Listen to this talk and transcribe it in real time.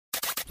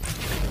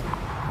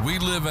We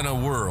live in a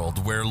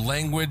world where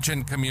language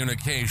and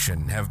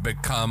communication have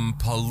become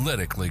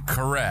politically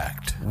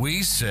correct.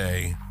 We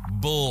say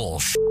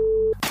bullshit.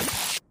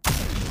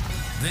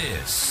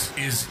 This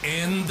is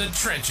In the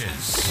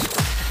Trenches.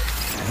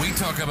 We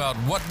talk about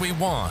what we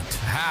want,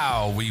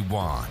 how we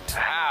want.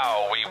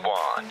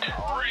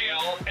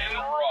 Real and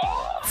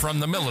raw. From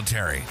the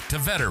military to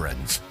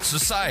veterans,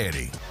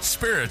 society,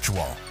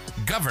 spiritual,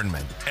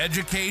 government,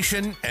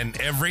 education, and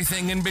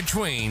everything in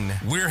between,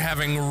 we're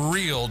having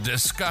real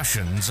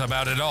discussions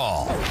about it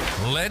all.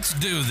 Let's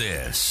do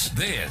this.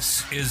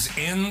 This is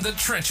In the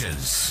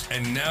Trenches.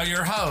 And now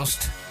your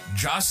host,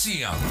 Joss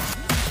Young.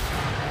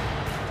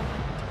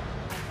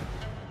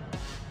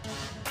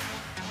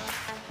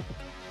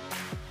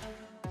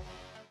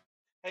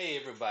 Hey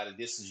everybody,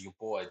 this is your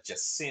boy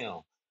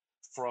Jasim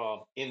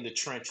from In the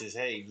Trenches.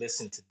 Hey,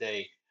 listen,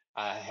 today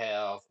I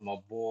have my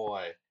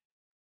boy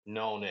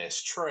known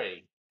as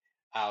Trey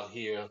out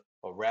here,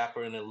 a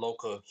rapper in the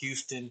local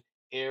Houston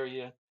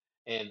area,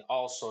 and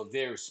also a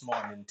very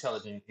smart and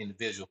intelligent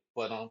individual.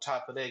 But on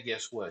top of that,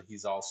 guess what?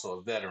 He's also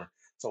a veteran.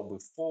 So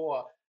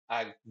before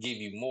I give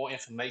you more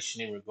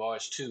information in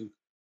regards to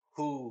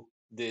who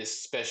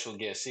this special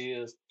guest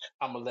is,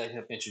 I'm gonna let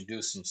him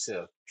introduce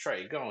himself.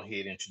 Trey, go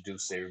ahead and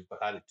introduce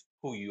everybody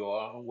who you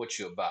are and what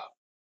you're about.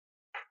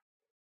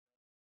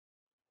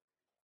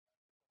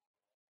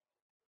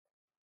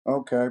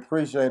 Okay,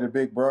 appreciate it,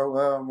 big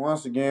bro.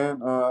 Once again,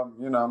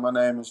 my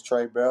name is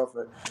Trey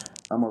Belford.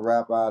 I'm a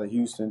rapper out of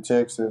Houston,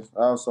 Texas.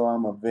 Also,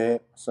 I'm a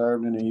vet,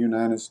 served in the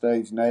United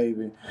States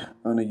Navy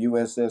on the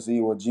USS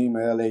Iwo Jima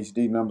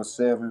LHD number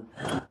 7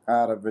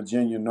 out of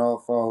Virginia,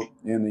 Norfolk,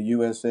 in the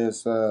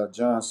USS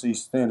John C.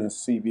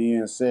 Stennis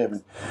CVN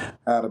 7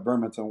 out of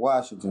Bremerton,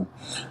 Washington.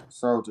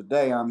 So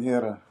today I'm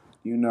here to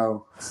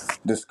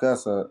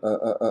discuss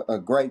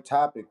a great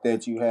topic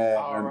that you have,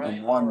 All right,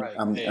 and all one right.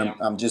 I'm, Hey, I'm,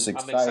 I'm just I'm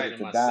excited excited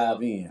to dive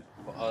myself in.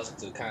 for us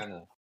to kind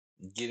of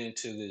get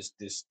into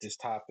this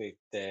topic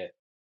that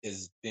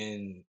has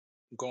been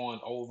going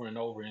over and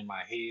over in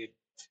my head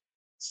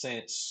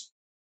since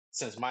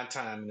my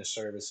time in the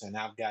service, and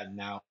I've gotten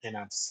out and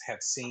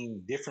have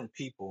seen different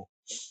people,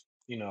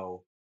 you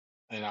know,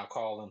 and I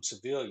call them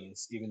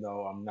civilians, even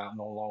though I'm not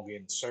no longer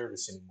in the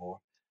service anymore.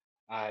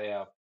 I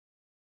have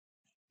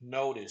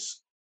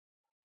noticed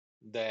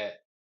that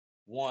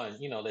one,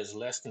 there's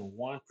less than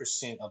 1%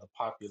 of the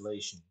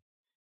population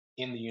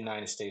in the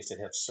United States that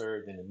have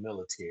served in the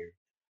military.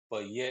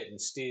 But yet and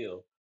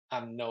still,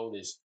 I've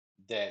noticed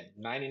that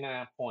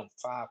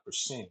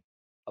 99.5%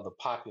 of the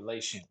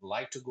population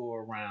like to go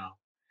around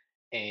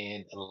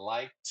and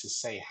like to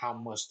say how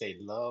much they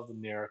love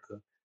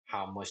America,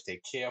 how much they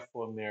care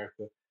for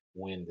America.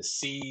 When the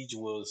siege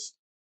was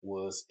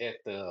at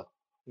the,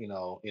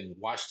 in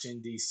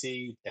Washington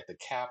D.C. at the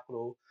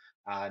Capitol,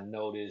 I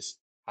noticed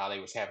how they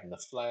was having the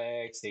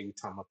flags. They were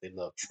talking about they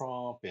love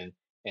Trump and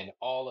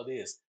all of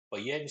this.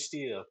 But yet and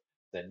still,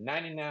 the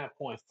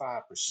 99.5%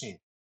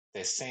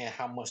 that's saying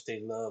how much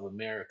they love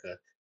America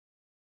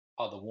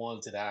are the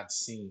ones that I've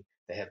seen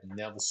that have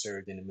never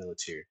served in the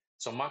military.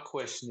 So my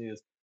question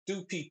is,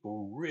 do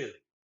people really,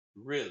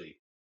 really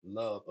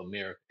love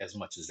America as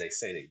much as they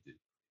say they do?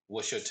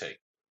 What's your take?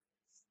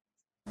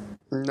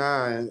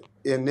 Nah,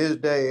 in this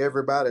day,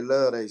 everybody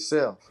love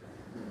themselves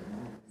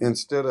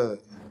instead of,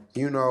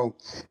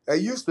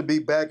 it used to be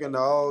back in the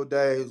old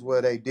days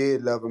where they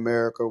did love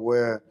America,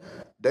 where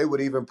they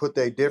would even put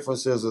their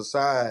differences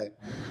aside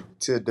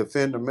to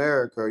defend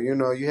America. You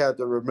have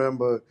to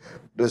remember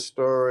the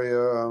story,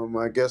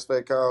 I guess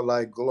they call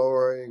like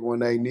Glory, when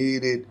they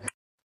needed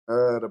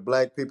the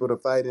black people to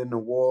fight in the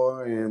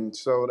war, and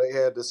so they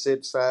had to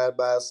sit side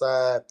by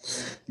side.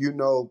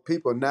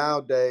 People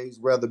nowadays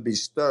rather be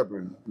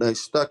stubborn. They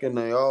stuck in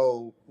their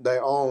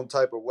own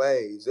type of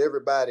ways.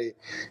 Everybody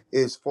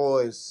is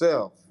for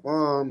itself.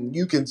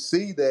 You can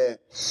see that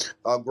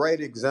a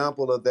great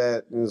example of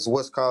that is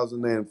what's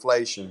causing the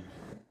inflation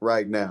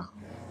right now.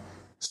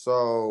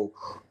 So,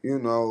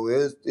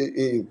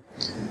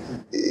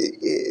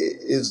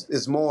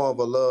 it's more of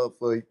a love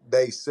for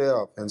they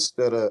self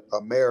instead of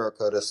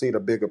America to see the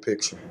bigger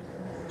picture.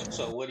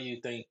 So what do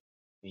you think,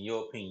 in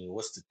your opinion,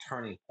 what's the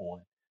turning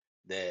point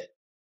that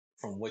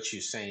from what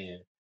you're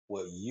saying,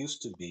 what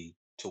used to be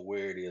to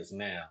where it is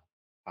now,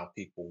 how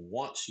people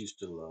once used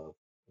to love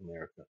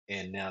America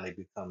and now they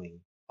becoming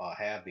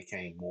have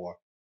became more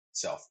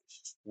selfish?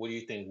 What do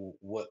you think?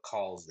 What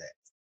caused that?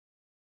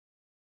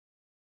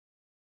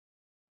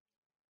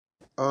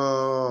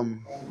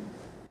 Um,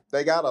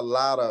 they got a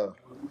lot of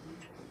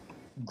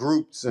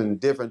groups and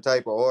different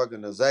type of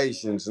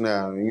organizations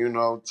now.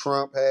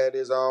 Trump had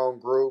his own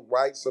group,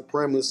 white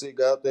supremacy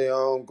got their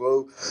own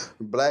group,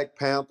 Black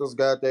Panthers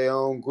got their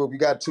own group. You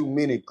got too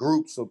many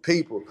groups of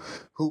people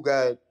who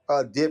got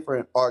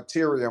different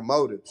ulterior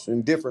motives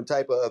and different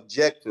type of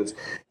objectives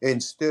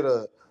instead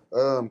of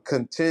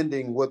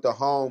contending with the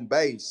home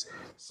base.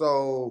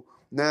 So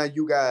now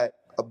you got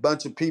a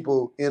bunch of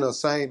people in the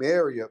same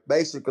area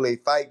basically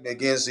fighting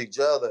against each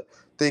other,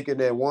 thinking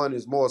that one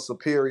is more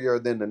superior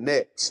than the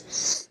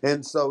next.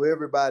 And so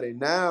everybody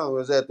now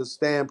is at the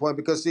standpoint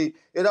because see,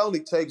 it only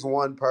takes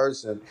one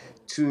person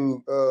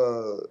to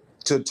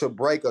to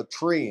break a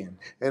trend.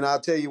 And I'll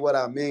tell you what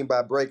I mean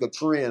by break a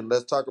trend.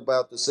 Let's talk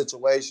about the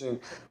situation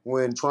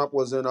when Trump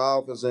was in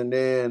office and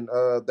then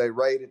they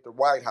raided the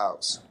White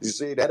House. You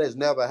see, that has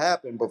never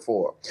happened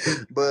before.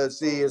 But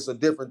see, it's a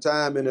different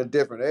time in a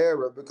different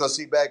era because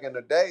see, back in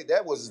the day,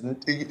 that was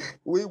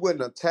we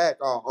wouldn't attack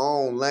our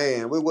own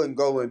land. We wouldn't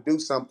go and do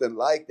something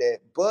like that.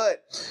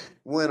 But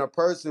when a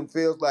person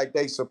feels like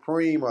they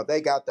supreme or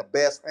they got the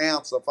best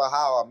answer for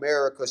how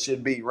America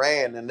should be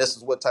ran, and this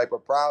is what type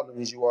of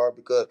problems you are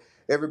because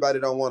everybody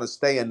don't want to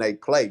stay in their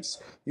place.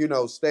 You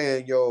know, stay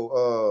in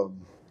your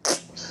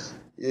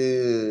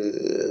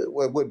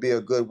what would be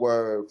a good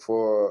word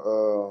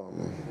for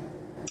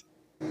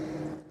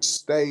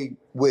stay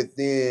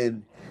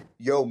within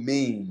your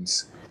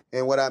means.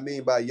 And what I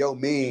mean by your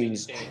You mean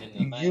means, staying in the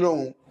you lane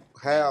don't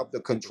and have the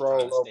people trying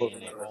control to stay over. in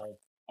their own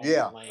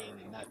Yeah. lane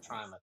and not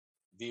trying to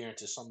veer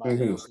into somebody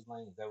Hmm. else's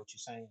lane? Is that what you're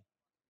saying?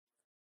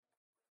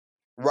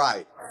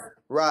 Right.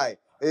 Right.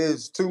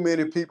 It's too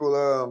many people,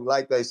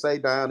 like they say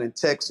down in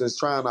Texas,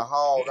 trying to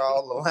hog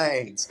all the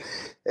lanes.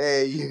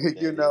 And you That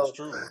is know,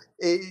 true.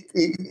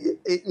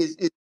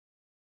 it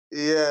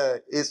yeah,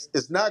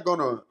 it's not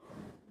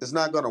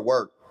gonna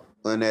work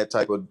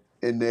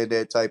in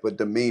that type of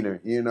demeanor.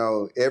 You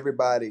know,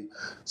 everybody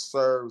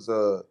serves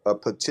a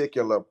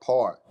particular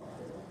part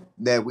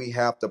that we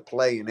have to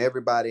play, and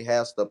everybody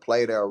has to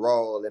play their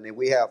role. And then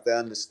we have to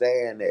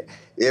understand that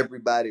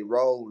everybody's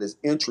role is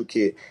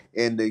intricate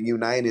in the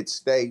United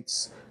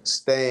States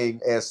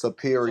staying as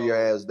superior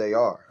So as they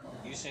are.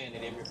 you saying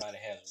that everybody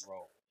has a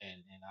role,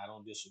 and I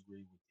don't disagree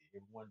with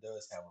you. Everyone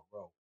does have a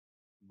role,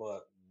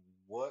 but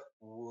what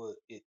would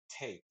it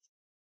take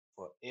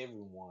for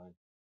everyone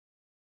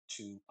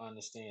to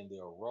understand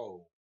their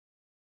role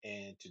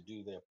and to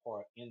do their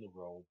part in the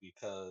role?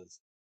 Because,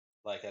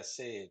 like I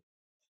said,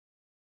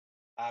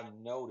 I've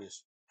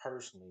noticed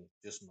personally,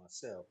 just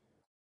myself,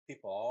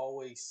 people are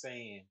always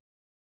saying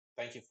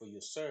thank you for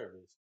your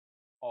service,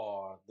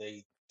 or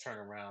they turn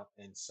around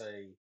and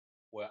say,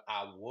 well,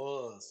 I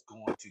was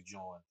going to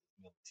join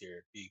the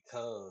military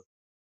because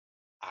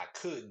I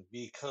couldn't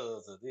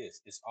because of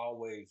this. It's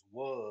always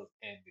was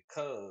and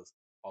because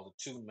are the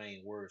two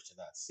main words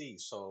that I see.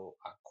 So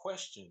I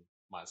question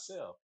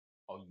myself,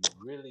 are you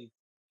really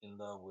in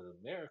love with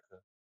America?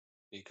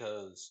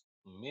 Because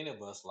many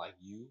of us, like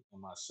you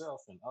and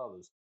myself and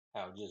others,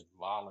 have just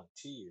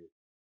volunteered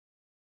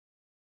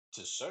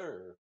to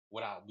serve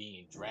without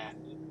being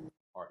drafted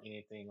or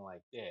anything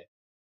like that.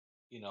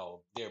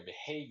 Their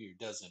behavior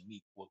doesn't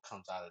meet what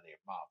comes out of their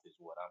mouth, is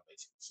what I'm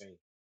basically saying.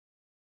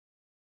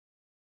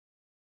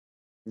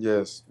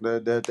 Yes,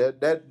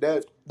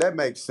 that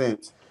makes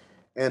sense,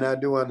 and I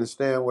do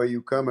understand where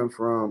you're coming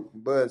from.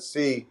 But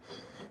see,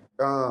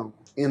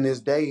 in this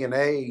day and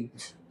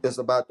age, it's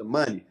about the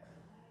money.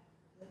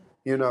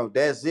 You know,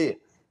 that's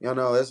it. You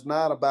know, it's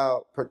not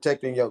about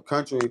protecting your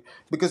country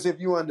because if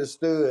you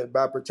understood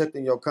by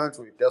protecting your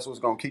country, that's what's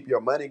going to keep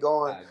your money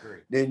going, I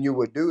agree. then you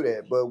would do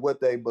that. But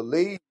what they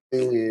believe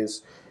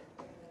is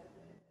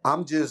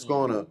I'm just Hmm.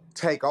 gonna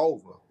take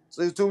over.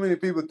 So there's too many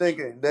people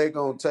thinking they're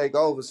gonna take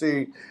over.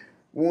 See,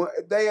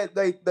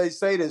 they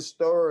say this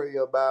story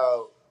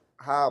about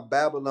how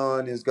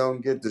Babylon is gonna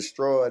get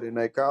destroyed, and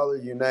they call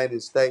it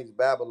United States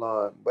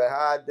Babylon. But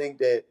how I think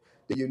that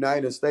the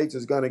United States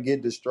is gonna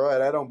get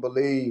destroyed, I don't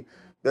believe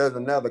there's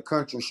another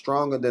country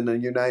stronger than the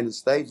United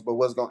States. But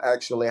what's gonna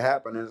actually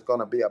happen is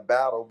gonna be a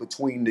battle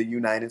between the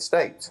United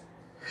States.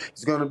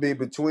 It's going to be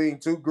between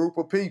two group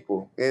of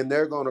people, and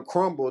they're going to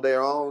crumble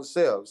their own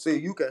selves. See,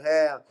 you can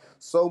have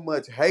so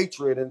much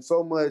hatred and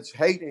so much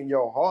hate in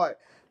your heart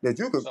that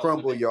you can So let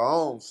crumble me. your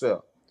own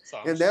self, So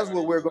I'm and that's sorry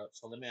to what we're going. interrupt.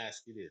 So let me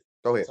ask you this.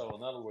 Go ahead. So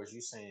in other words,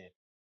 you're saying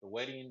the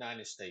way the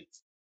United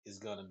States is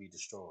going to be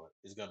destroyed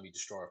is going to be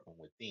destroyed from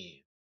within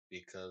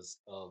because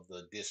of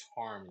the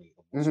disharmony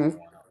of what's Mm-hmm.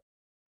 going on.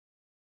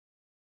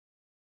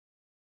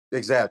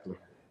 Exactly.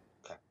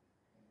 Okay,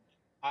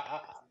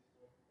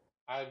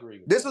 I agree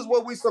with This that. is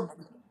what we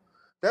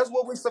That's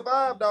what we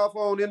survived Hmm. off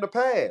on in the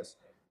past.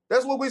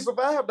 That's what we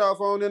survived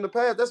off on in the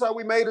past. That's how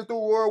we made it through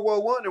World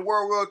War One and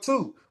World War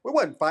Two. We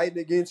wasn't fighting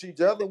against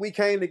each other. We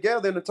came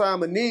together in a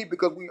time of need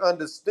because we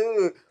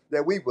understood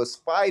that we was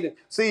fighting.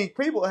 See,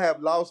 people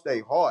have lost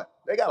their heart.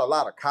 They got a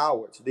lot of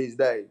cowards these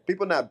days.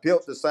 People not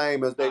built the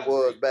same as they I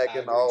was agree. back I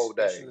in the agree. old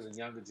Especially days. the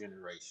younger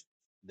generation.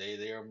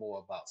 They're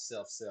more about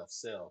self, self,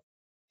 self,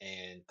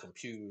 and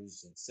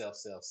computers and self,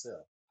 self,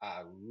 self.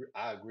 I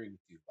agree with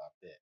you about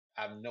that.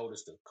 I've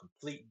noticed a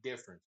complete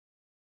difference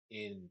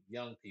in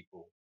young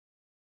people,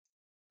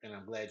 and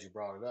I'm glad you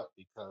brought it up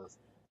because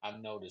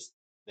I've noticed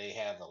they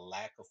have a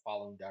lack of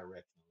following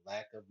direction,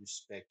 lack of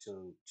respect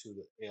to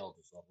the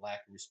elders, a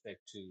lack of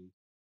respect to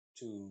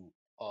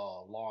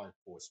law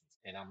enforcement.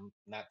 And I'm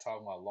not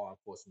talking about law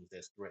enforcement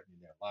that's threatening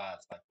their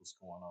lives, like what's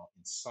going on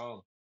in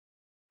some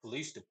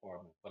police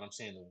department, but I'm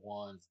saying the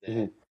ones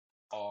Mhm. that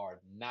are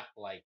not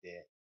like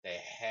that, that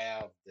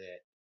have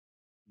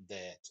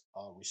that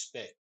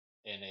respect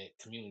and that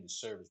community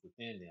service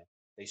within them,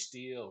 they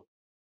still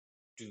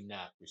do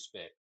not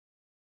respect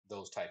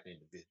those type of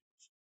individuals.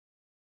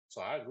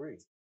 So I agree.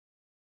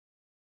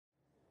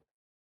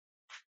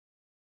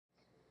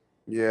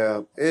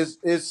 Yeah,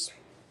 it's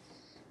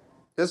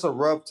a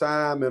rough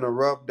time and a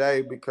rough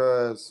day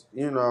because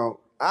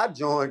I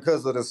joined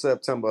because of the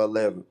September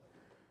 11th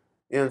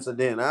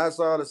incident. I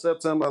saw the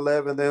September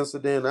 11th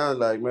incident. I was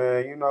like,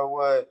 man, you know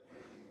what?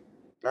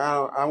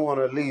 I want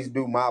to at least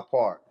do my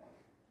part.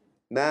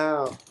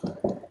 Now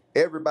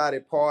everybody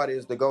part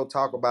is to go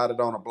talk about it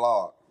on a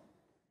blog,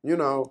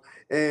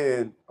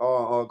 and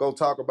go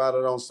talk about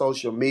it on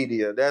social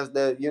media. That's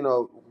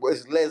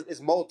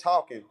it's more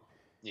talking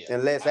Yeah,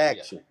 and less yeah,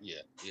 action.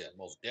 yeah.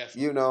 Most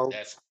definitely, You know,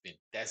 that's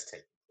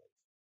taking place.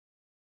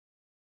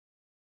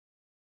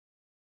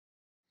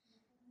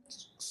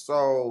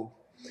 so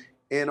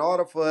in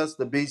order for us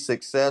to be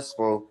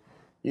successful,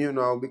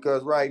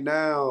 because right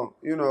now,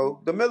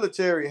 the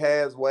military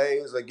has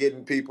ways of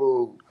getting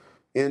people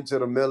into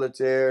the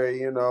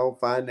military,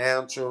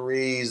 financial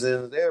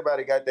reasons.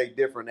 Everybody got their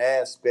different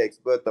aspects,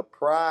 but the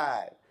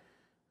pride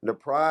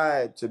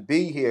to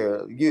be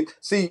here. You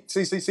see,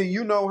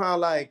 you know how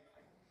like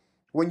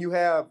when you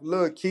have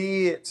little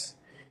kids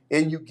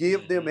and you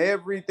give them Hmm.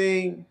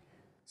 everything,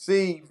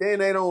 see, then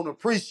they don't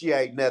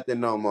appreciate nothing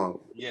no more.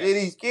 See,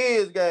 these Yes.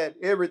 kids got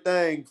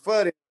everything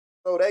for them,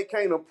 so they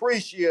can't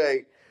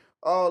appreciate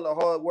all the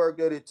hard work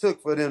that it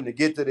took for them to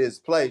get to this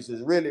place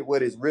is really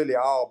what it's really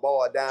all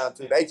boiled down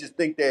to. They just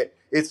think that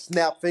it's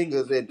snap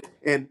fingers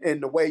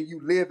and the way you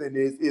living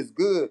is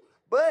good.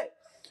 But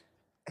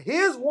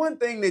here's one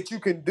thing that you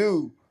can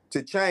do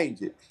to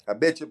change it. I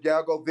bet you if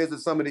y'all go visit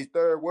some of these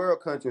third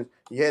world countries,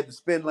 you had to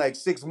spend like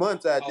 6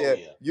 months out Oh there.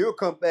 yeah. You'll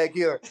come back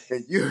here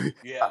and you.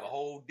 You have a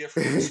whole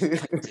different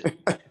perspective.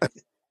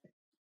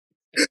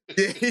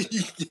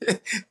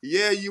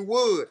 Yeah, you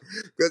would,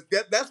 because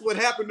that's what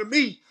happened to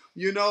me.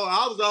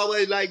 I was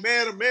always like,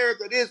 man,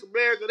 America this,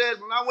 America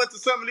that. When I went to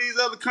some of these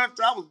other countries,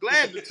 I was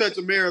glad to touch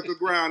America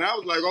ground. I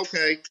was like,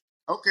 okay,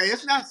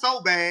 it's not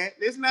so bad.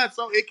 It's not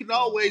so. It can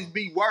always Uh-huh.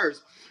 be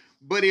worse.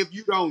 But if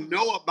you don't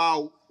know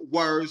about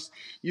worse,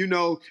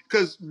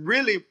 because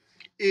really,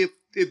 if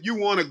you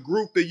want to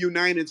group the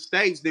United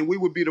States, then we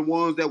would be the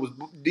ones that was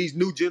these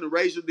new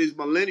generation, these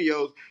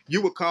millennials.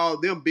 You would call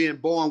them being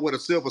born with a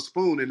silver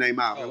spoon in their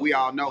mouth, and Oh we yeah.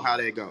 all know Oh how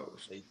yeah. that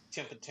goes. They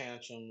temper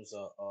tantrums.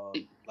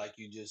 Like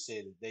you just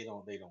said, they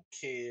don't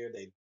care.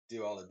 They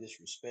do all the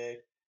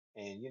disrespect,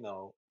 and you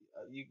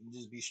can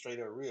just be straight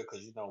up real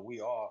because we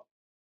are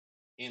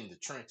in the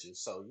trenches.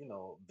 So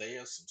they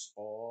are some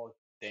spoiled,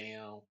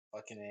 damn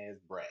fucking ass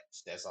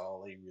brats. That's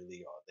all they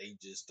really are. They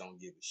just don't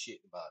give a shit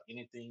about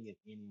anything and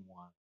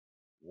anyone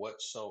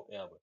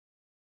whatsoever.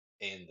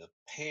 And the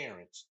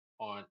parents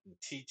aren't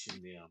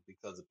teaching them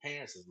because the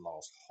parents has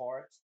lost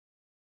heart,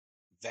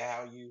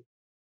 value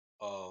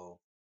of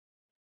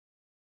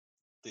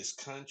this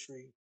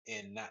country,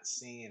 and not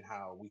seeing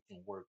how we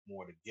can work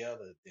more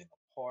together than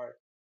apart.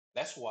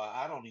 That's why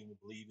I don't even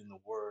believe in the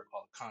word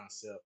or the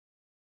concept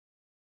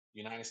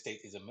United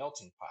States is a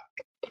melting pot.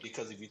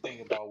 Because if you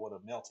think about what a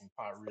melting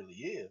pot really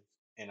is,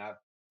 and I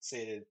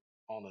said it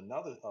on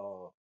another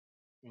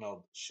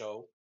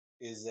show,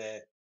 is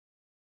that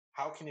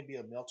how can it be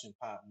a melting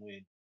pot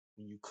when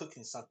you're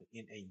cooking something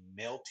in a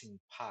melting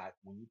pot,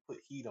 when you put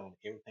heat on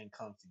it, everything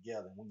comes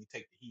together. And when you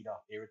take the heat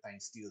off, everything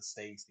still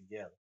stays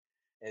together.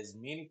 As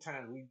many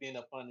times we've been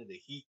up under the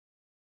heat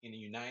in the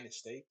United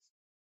States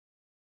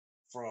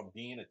from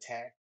being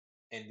attacked,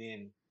 and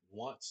then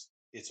once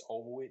it's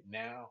over with,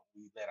 now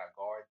we let our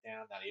guard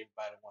down. Now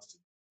everybody wants to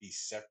be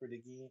separate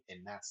again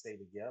and not stay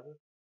together.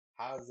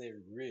 How is that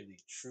really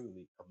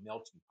truly a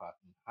melting pot?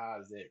 And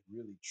how is that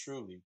really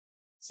truly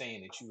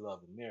saying that you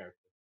love America?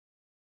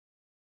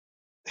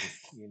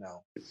 you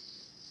know,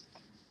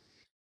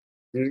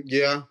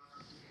 Yeah,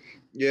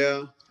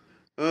 yeah.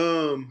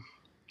 Um,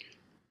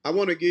 I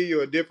want to give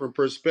you a different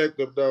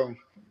perspective though.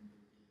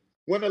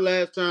 When the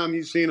last time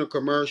you seen a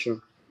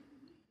commercial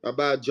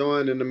about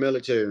joining the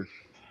military?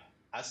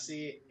 I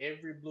see it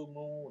every blue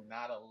moon,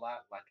 not a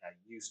lot like I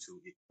used to,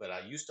 but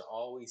I used to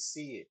always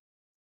see it.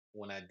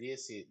 When I did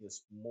see it,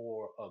 it's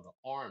more of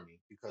the army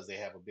because they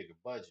have a bigger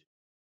budget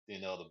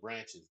than the other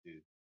branches do.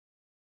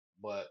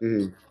 But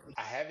Mm-hmm.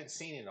 I haven't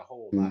seen it a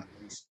whole lot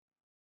recently.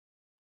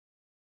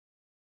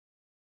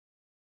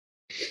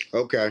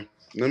 Okay,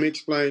 let me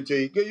explain to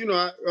you. 'Cause,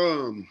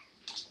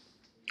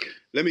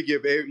 let me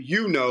give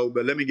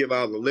but let me give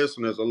all the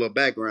listeners a little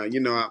background.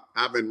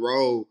 I've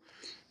enrolled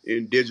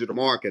in digital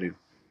marketing.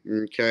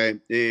 Okay,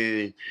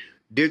 and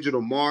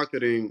digital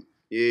marketing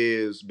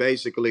is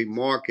basically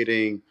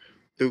marketing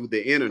through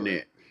the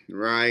internet,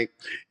 Correct. right?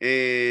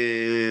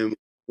 And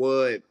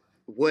what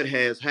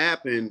has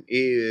happened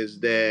is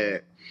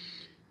that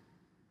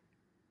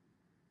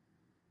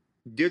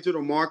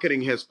digital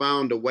marketing has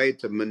found a way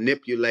to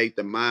manipulate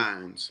the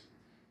minds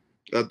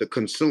of the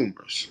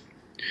consumers.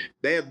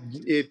 They have,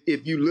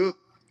 if you look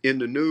in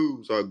the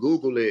news or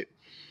Google it,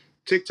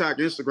 TikTok,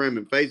 Instagram,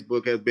 and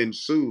Facebook have been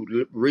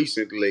sued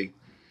recently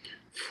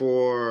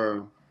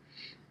for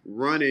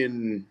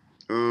running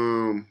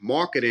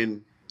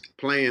marketing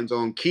plans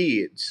on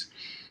kids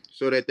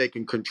so that they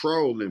can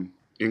control them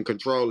and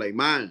control their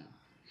mind.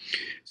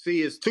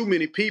 See, it's too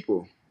many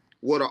people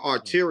with an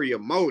ulterior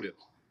motive.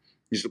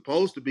 You're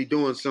supposed to be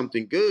doing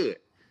something good,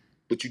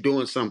 but you're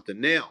doing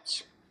something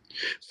else.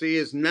 See,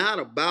 it's not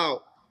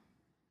about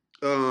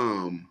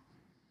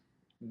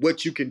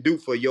what you can do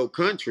for your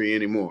country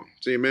anymore.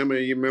 See, you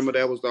remember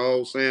that was the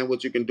whole saying,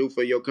 what you can do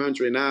for your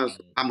country. Now it's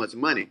how much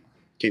money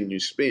can you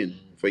spend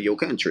for your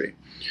country?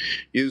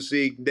 You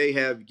see, they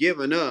have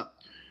given up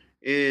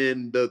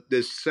in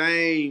the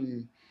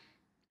same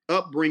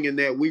upbringing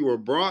that we were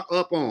brought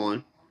up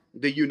on.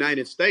 The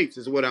United States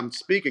is what I'm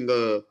speaking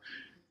of.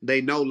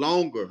 They no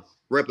longer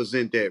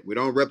represent that. We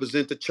don't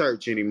represent the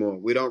church anymore.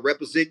 We don't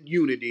represent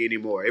unity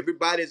anymore.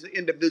 Everybody's an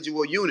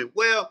individual unit.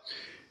 Well,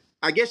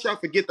 I guess y'all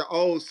forget the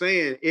old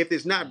saying, if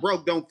it's not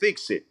broke, don't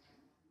fix it.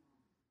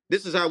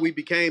 This is how we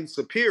became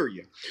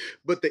superior.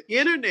 But the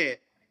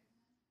internet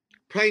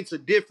paints a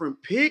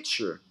different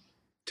picture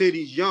to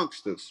these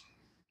youngsters.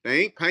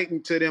 They ain't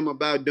painting to them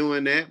about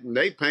doing that.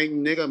 They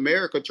painting nigga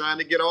America trying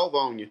to get over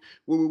on you.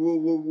 Woo, woo,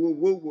 woo, woo,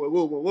 woo, woo,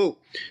 woo, woo, woo.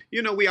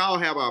 You know, we all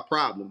have our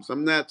problems.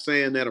 I'm not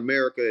saying that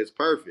America is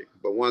perfect,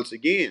 but once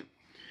again,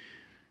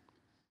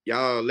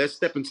 y'all, let's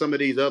step in some of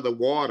these other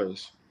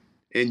waters,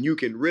 and you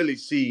can really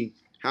see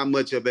how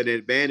much of an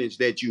advantage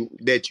that you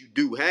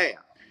do have.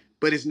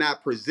 But it's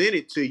not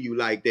presented to you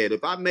like that.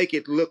 If I make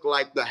it look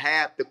like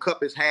the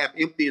cup is half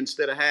empty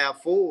instead of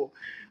half full,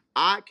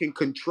 I can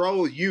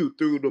control you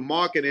through the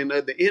marketing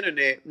of the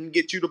internet and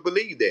get you to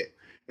believe that.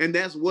 And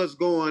that's what's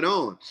going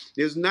on.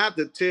 It's not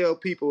to tell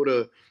people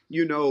to,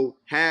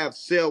 have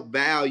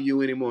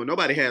self-value anymore.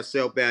 Nobody has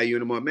self-value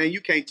anymore. Man,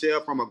 you can't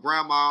tell from a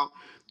grandma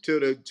to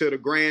the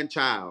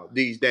grandchild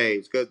these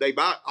days because they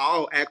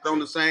all act on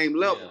the same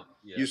level.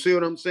 Yeah. You see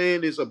what I'm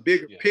saying? It's a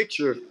bigger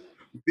picture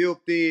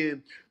built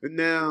in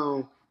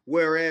now,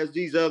 whereas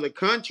these other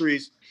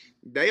countries,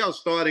 they are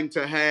starting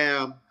to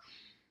have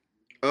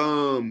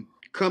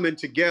coming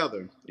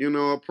together.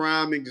 A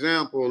prime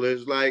example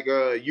is like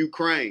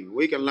Ukraine.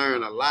 We can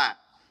learn a lot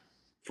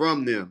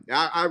from them.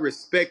 I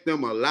respect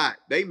them a lot.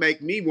 They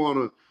make me want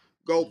to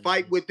go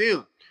fight with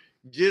them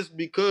just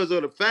because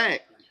of the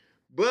fact.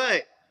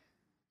 But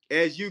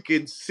as you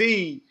can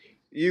see,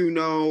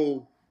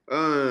 ain't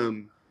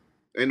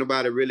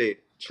nobody really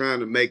trying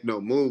to make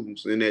no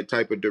moves in that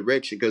type of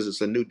direction because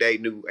it's a new day,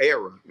 new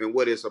era. And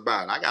what it's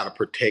about, I got to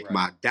protect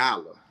my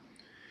dollar.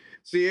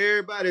 See,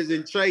 everybody's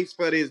in chase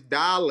for this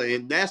dollar,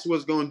 and that's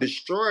what's going to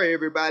destroy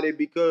everybody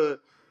because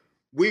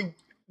when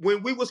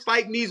we was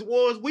fighting these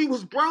wars, we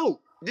was broke.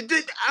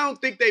 I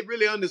don't think they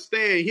really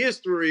understand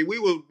history. We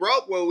was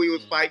broke when we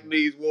was fighting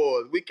these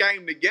wars. We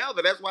came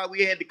together. That's why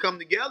we had to come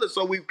together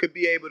so we could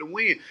be able to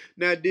win.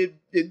 Now,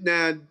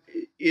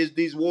 is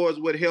these wars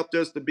what helped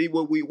us to be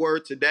what we were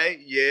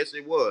today? Yes,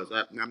 it was.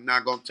 I'm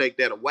not going to take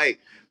that away.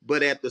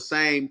 But at the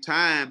same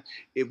time,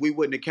 if we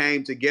wouldn't have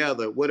came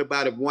together, what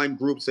about if one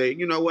group say,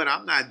 you know what,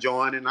 I'm not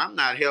joining, I'm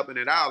not helping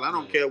at all. I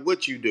don't care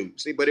what you do.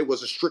 See, but it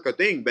was a stricter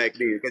thing back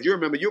then. Because you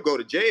remember, you go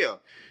to jail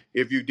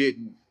if you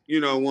didn't,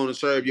 want to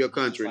serve your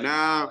country. Like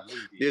now,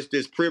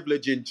 this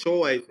privilege and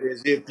choice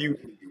as if you,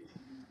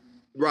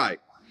 right.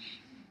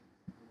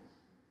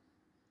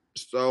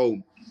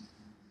 So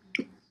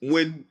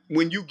when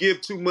you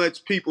give too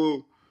much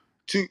people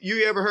to,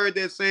 you ever heard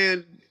that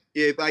saying,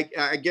 if I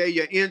gave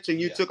you an inch and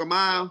you took a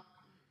mile?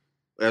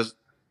 That's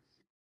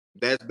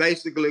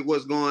basically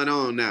what's going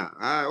on now.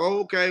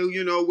 Okay,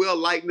 we'll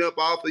lighten up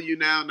off of you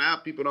now. Now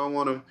people don't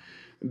want to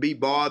be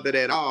bothered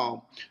at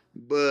all.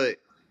 But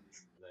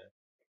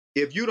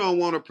if you don't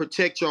want to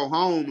protect your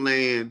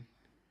homeland,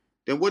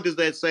 then what does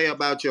that say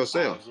about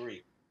yourself?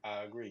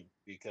 I agree.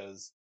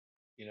 Because,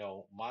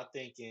 my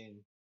thinking,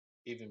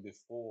 even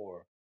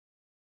before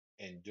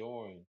and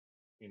during,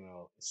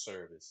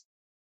 service,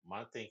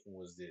 my thinking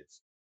was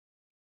this.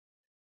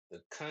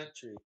 The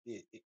country,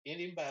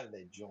 anybody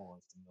that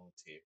joins the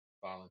military,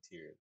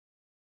 volunteer,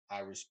 I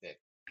respect.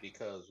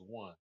 Because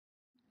one,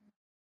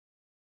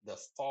 the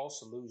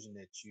false illusion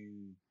that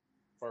you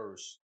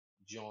first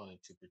joining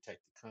to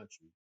protect the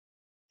country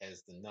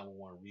as the number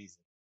one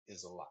reason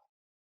is a lie.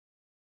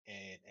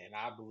 And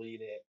I believe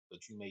that,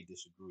 but you may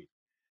disagree.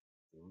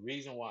 The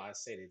reason why I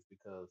say that is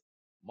because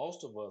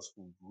most of us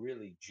who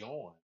really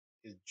join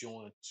is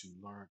joined to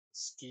learn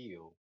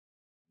skill,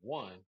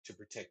 one, to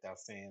protect our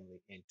family,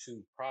 and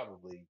two,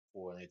 probably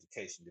for an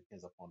education,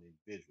 depends upon the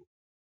individual,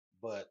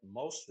 but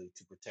mostly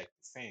to protect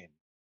the family.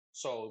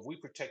 So if we're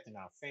protecting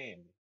our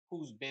family,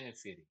 who's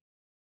benefiting?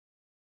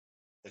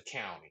 The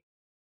county,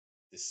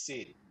 the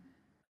city,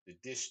 the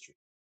district,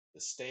 the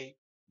state,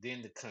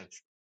 then the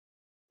country.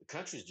 The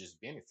country is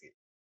just benefiting.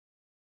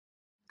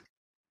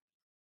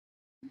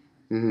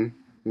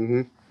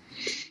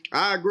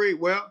 I agree.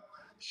 Well,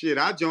 shit,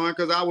 I joined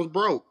because I was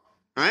broke.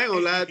 I ain't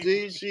gonna lie to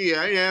you. Shit,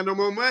 I ain't had no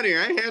more money.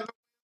 I ain't had no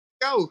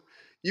go.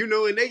 You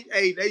know, and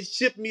they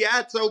shipped me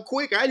out so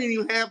quick, I didn't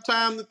even have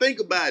time to think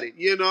about it,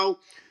 you know.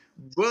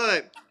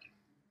 But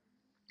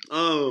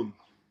um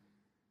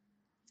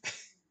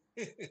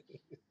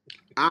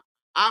I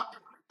I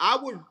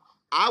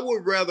I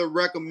would rather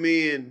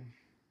recommend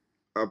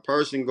a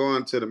person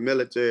going to the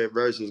military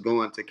versus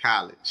going to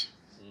college,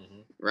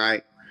 Mm-hmm.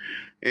 right?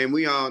 And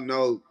we all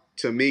know,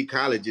 to me,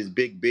 college is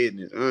big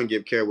business. I don't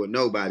give a care what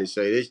nobody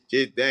say. It's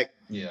just Yeah,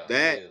 it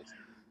that is.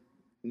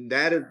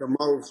 that is the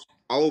most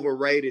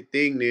overrated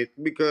thing, that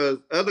because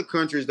other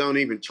countries don't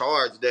even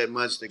charge that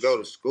much to That's go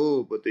to true.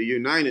 school, but the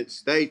United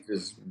States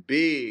is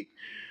big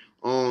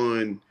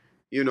on,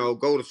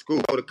 go to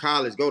school, go to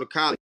college, go to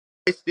college.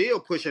 They still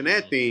pushing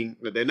that Mm-hmm. thing,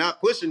 but they're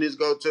not pushing this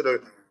go to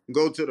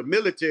the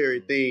military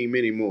Mm-hmm. theme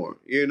anymore,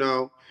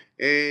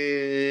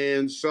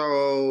 And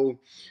so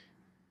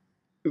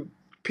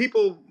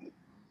people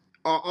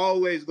are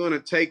always going to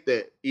take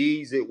the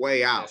easy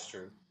way out. That's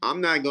true.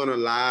 I'm not going to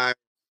lie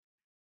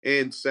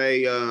and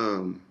say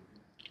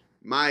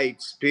my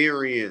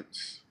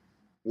experience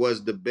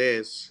was the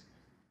best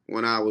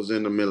when I was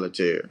in the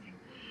military.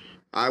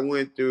 I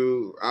went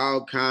through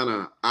all kind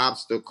of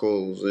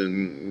obstacles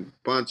and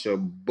bunch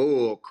of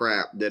bull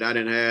crap that I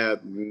didn't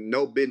have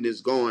no business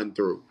going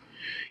through.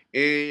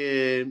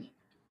 And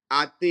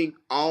I think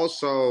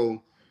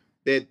also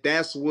that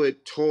that's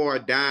what tore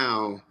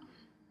down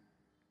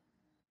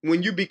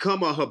when you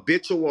become a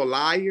habitual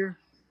liar,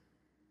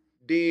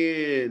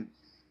 then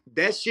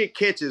that shit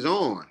catches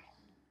on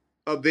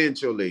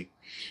eventually.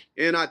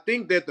 And I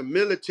think that the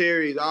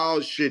military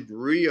all should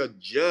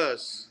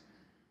readjust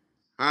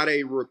how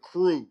they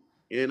recruit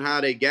and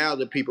how they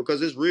gather people,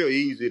 because it's real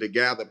easy to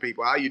gather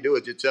people. All you do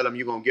is just tell them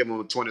you're going to give them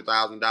a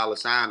 $20,000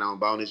 sign-on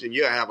bonus, and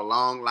you'll have a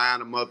long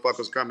line of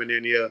motherfuckers coming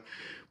in here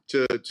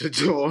to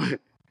join,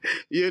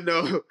 you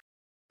know,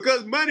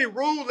 because money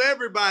rules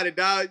everybody,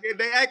 dog.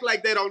 They act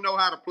like they don't know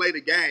how to play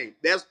the game.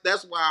 That's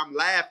why I'm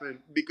laughing,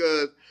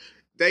 because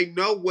they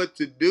know what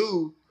to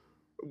do,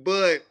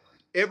 but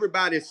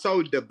everybody's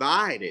so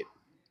divided,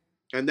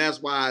 and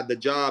that's why the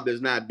job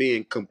is not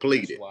being That's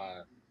completed.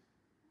 why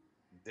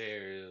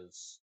there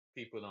is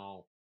people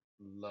don't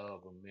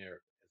love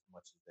America as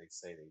much as they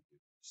say they do,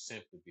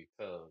 simply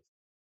because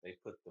they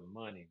put the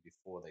money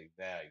before they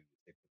value.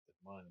 They put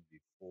the money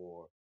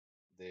before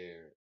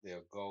their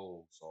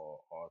goals or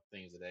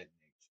things of that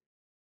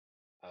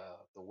nature.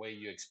 The way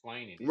you're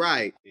explaining it,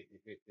 Right. you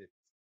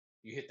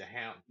hit the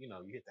ham, you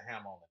hit the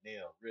hammer on the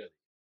nail, really,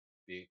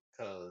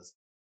 because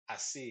I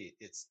see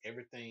it. It's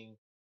everything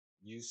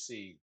you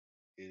see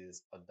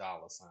is a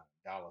dollar sign,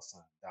 dollar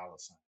sign, dollar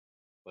sign.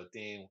 But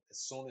then as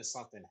soon as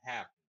something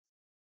happens,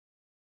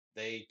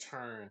 they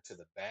turn to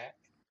the back,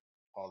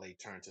 or they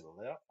turn to the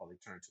left, or they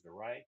turn to the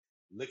right,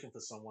 looking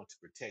for someone to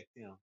protect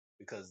them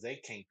because they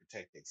can't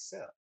protect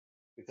themselves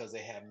because they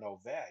have no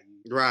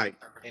value, Right.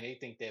 and they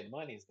think that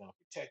money is going to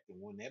protect them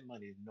when that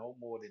money is no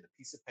more than a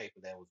piece of paper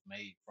that was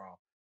made from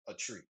a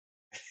tree.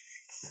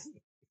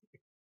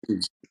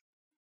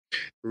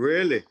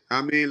 Really?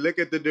 I mean, look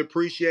at the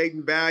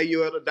depreciating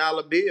value of the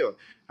dollar bill.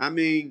 I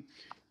mean,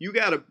 you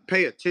got to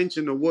pay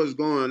attention to what's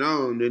going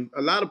on. And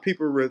a lot of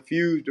people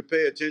refuse to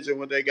pay attention to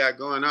what they got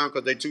going on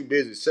because they're too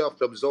busy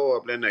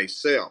self-absorbed in they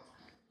self.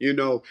 You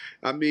know,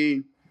 I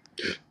mean,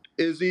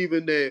 it's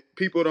even that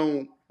people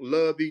don't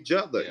love each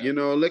other. Yeah.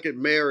 Look at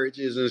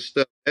marriages and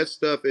stuff. That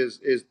stuff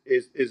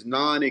is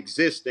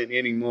non-existent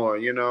anymore.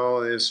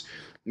 It's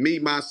me,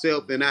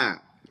 myself, and Mm-hmm.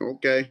 I.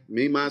 Okay,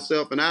 me,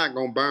 myself, and I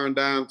gonna burn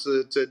down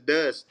to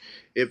dust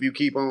if you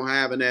keep on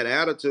having that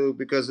attitude,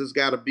 because it's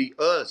got to be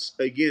us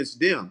against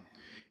them,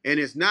 and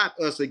it's not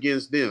us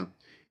against them.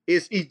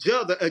 It's each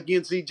other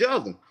against each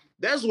other.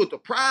 That's what the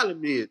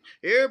problem is.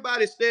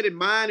 Everybody steady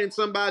minding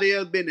somebody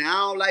else business. I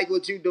don't like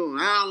what you doing.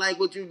 I don't like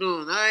what you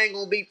doing. I ain't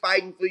gonna be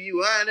fighting for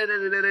you.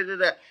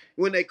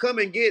 When they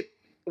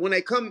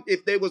come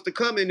if they was to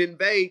come and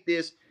invade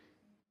this,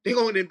 they're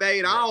gonna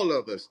invade Right. all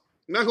of us.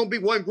 Not gonna be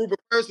one group of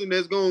person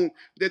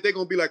that they're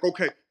gonna be like,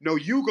 okay, no,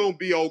 you gonna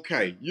be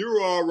okay. You're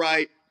all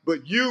right, but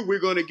we're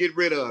gonna get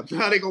rid of.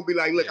 Now they gonna be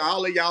like, look, Yeah.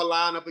 all of y'all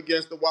line up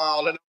against the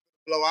wall and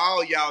blow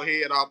all y'all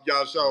head off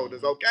y'all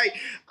shoulders, Mm-hmm. okay?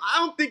 I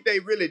don't think they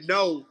really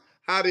know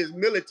how this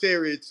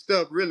military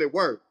stuff really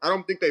works. I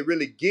don't think they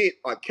really get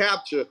or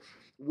capture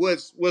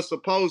what's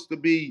supposed to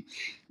be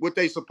what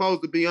they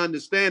supposed to be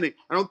understanding.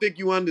 I don't think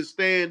you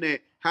understand that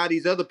how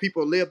these other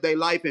people live their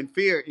life in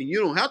fear, and you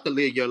don't have to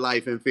live your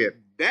life in fear.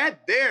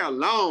 That there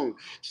alone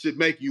should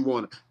make you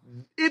want to.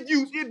 If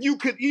you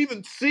could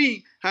even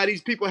see how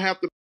these people have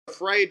to be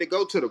afraid to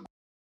go to the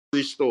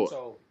grocery store,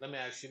 So let me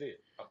ask you this.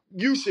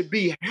 you should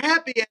be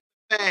happy at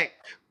the fact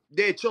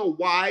that your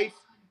wife,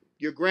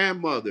 your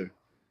grandmother,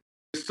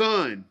 your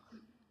son,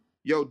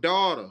 your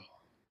daughter,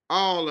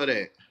 all of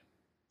that.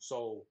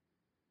 So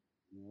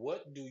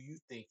what do you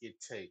think it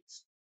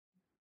takes?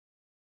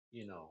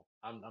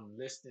 I'm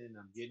listening,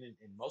 I'm getting,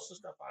 and most of the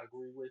stuff I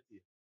agree with you.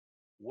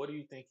 What do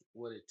you think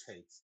what it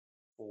takes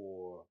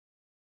for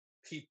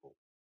people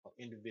or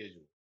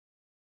individuals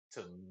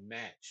to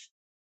match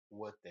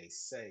what they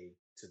say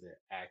to their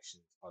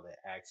actions, or their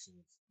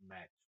actions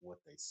match what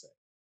they say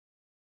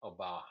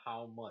about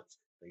how much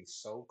they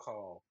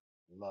so-called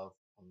love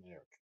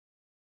America,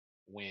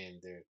 when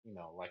they're,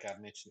 like I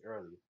mentioned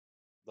earlier,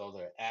 though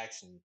their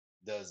action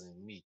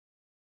doesn't meet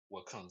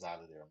what comes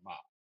out of their mouth,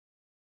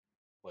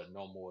 but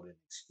no more than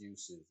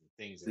excuses and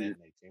things of that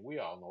nature. And we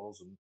all know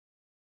those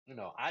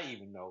are, I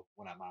even know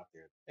when I'm out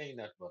there, ain't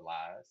nothing but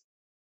lies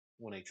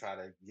when they try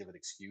to give an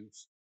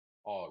excuse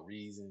or a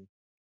reason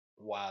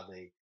why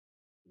they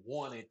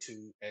wanted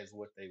to, as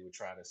what they would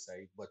try to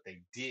say, but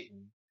they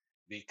didn't,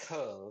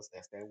 because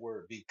that's that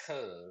word,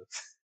 because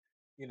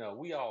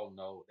we all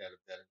know that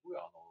we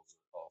all know those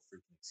are all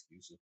freaking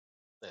excuses.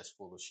 That's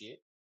full of shit.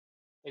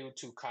 They were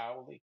too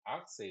cowardly.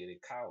 I'd say they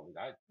cowardly.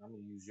 I'm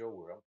gonna use your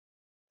word.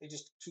 They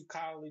just too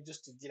cowardly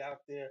just to get out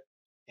there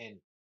and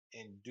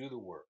do the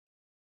work.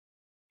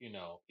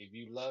 If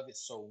you love it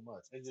so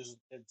much, it's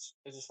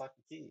just like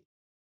a kid.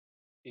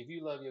 If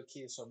you love your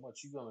kid so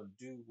much, you're gonna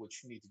do what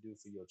you need to do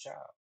for your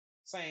child.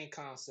 Same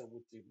concept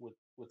with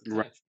the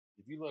Right. country.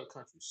 If you love the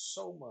country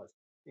so much,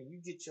 then you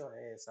get your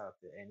ass out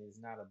there, and it's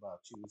not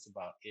about you; it's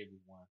about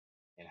everyone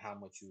and how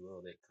much you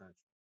love that country.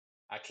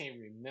 I can't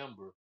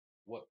remember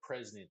what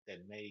president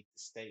that made the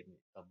statement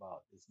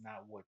about it's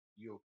not what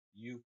you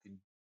can,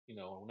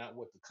 not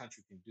what the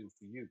country can do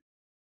for you,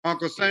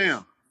 Uncle is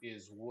Sam.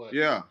 what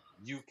Yeah.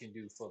 you can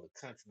do for the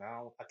country.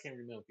 Now, I can't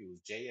remember if it was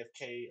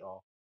JFK,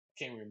 or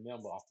I can't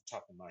remember off the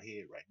top of my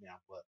head right now,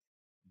 but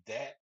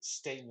that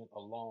statement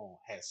alone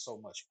has so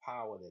much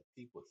power that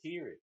people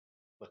hear it,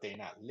 but they're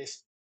not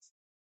listening.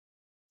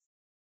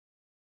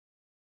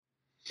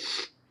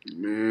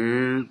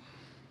 Man,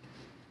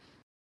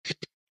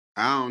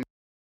 I don't.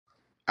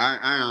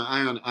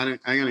 I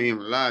ain't gonna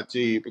even lie to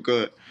you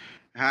because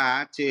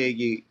how I tell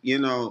you,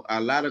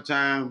 a lot of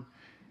time,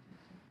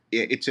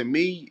 to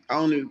me,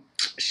 only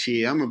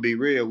shit. I'm gonna be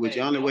real with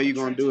you. Hey Only man, way I'm in you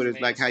gonna do trenches, it is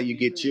man. like how So you be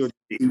get real. children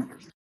to eat.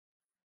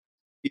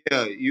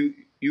 Yeah,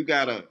 you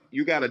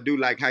gotta do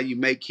like how you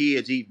make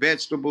kids eat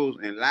vegetables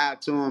and lie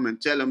to them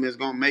and tell them it's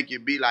gonna make you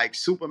be like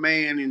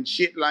Superman and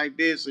shit like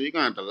this. So you're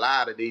gonna have to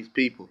lie to these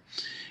people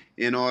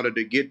in order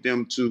to get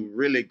them to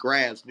really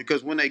grasp.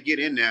 Because when they get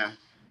in there,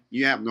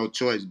 you have no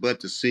choice but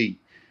to see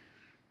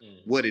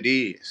Mm-hmm. what it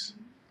is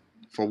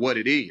for what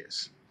it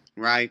is,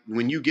 right?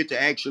 When you get to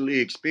actually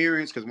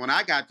experience, because when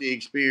I got to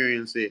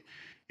experience it,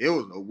 it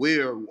was a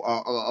weird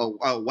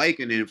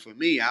awakening for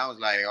me. I was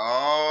like,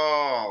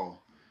 oh,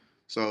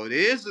 so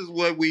this is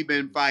what we've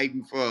been Mm-hmm.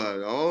 fighting for.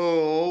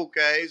 Oh,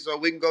 okay. So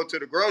we can go to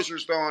the grocery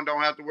store and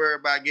don't have to worry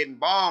about getting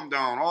bombed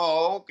on.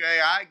 Oh,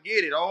 okay. I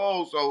get it.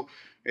 Oh, so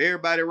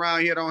everybody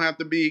around here don't have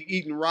to be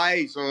eating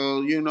rice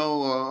or,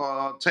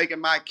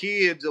 taking my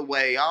kids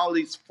away. All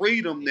this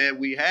freedom Yeah. that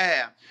we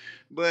have.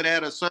 But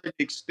at a certain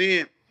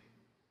extent,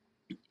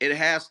 it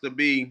has to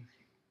be,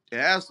 it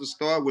has to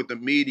start with the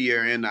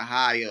media and the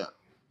high up.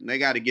 They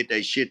got to get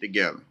their shit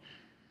together.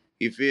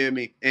 You feel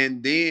me?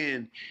 And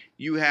then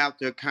you have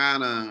to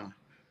kind of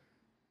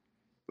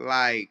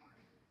like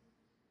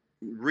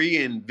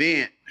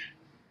reinvent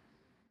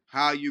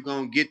how you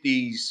gonna get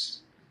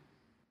these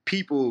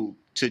people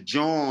to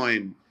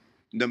join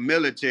the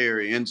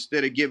military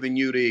instead of giving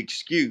you the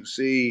excuse.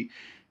 See,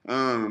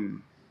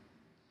 um,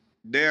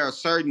 there are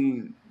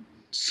certain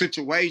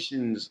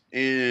situations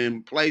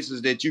and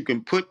places that you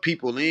can put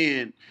people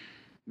in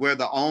where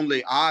the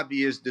only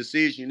obvious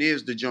decision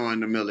is to join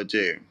the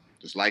military,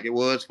 just like it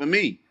was for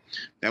me.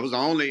 That was the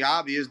only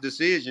obvious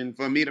decision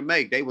for me to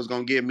make. They was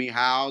gonna give me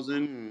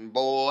housing and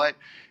board.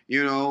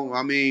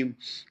 I mean,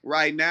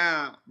 right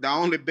now, the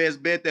only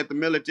best bet that the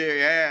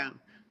military have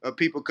of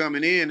people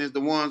coming in is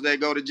the ones that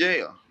go to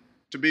jail.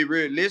 To be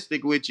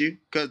realistic with you,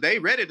 because they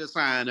ready to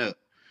sign up.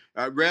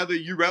 I'd rather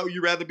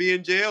be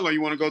in jail or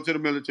you want to go to the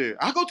military?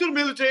 I go to the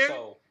military.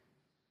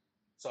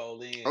 So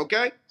then,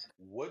 Okay.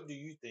 what do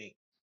you think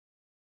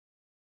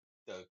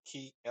the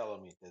key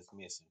element that's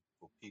missing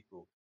for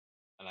people?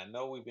 And I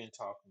know we've been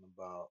talking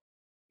about,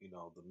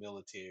 the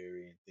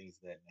military and things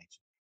of that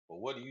nature. But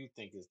what do you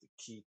think is the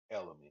key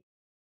element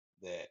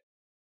that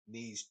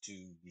needs to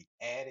be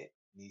added,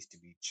 needs to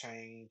be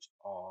changed,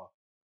 or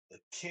the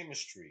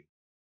chemistry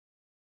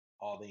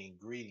or the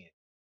ingredient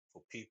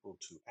for people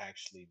to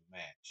actually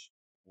match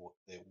what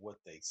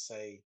they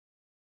say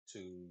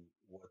to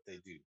what they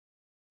do?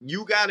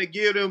 You got to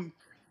give them.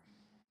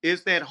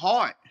 It's that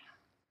heart.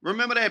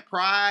 Remember that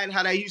pride,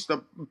 how they used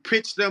to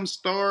pitch them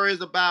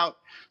stories about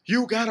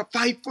you gotta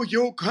fight for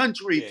your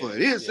country Yeah, for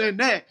this yeah, and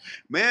that.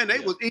 Man, they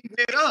yeah. was eating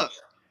it up.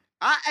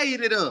 I ate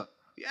it up.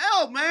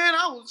 Yeah, man,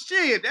 I was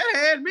shit. That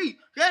had me.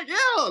 Yeah,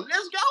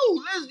 let's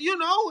go.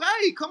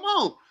 Hey, come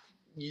on.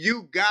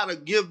 You gotta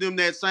give them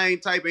that same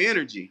type of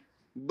energy.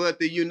 But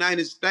the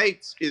United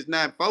States is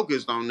not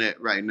focused on that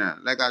right now.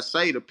 Like I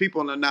say, the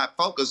people are not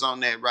focused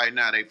on that right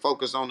now. They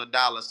focus on the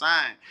dollar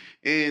sign.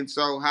 And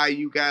so how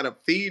you gotta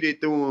feed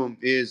it to them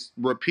is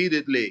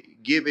repeatedly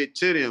give it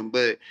to them.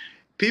 But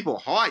People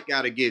heart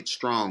got to get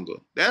stronger.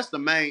 That's the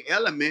main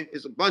element.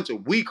 It's a bunch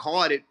of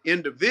weak-hearted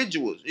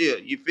individuals. Yeah,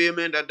 you feel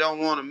me? That don't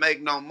want to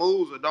make no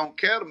moves or don't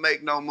care to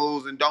make no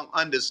moves and don't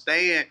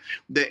understand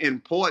the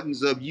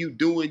importance of you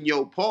doing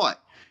your part.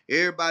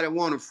 Everybody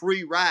want a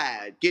free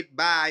ride, get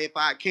by if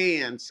I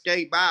can,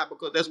 skate by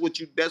because that's what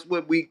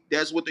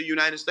the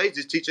United States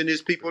is teaching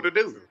its people to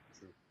do. True.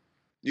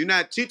 You're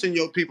not teaching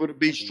your people to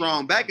be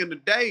strong. Back in the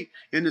day,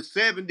 in the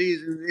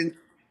 70s and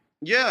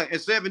yeah, in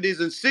 70s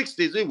and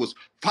 60s, it was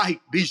fight,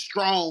 be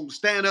strong,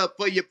 stand up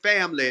for your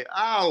family.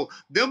 Oh,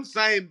 them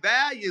same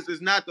values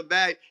is not the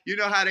value. You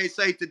know how they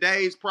say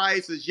today's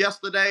price is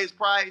yesterday's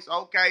price?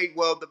 Okay,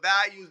 well, the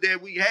values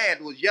that we had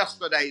was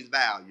yesterday's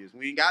values.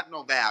 We ain't got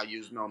no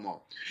values no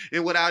more.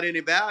 And without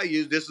any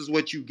values, this is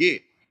what you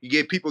get. You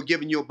get people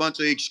giving you a bunch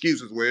of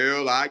excuses.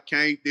 Well, I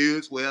can't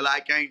this. Well, I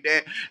can't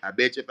that. I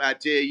bet you if I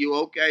tell you,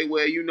 okay,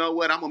 well, you know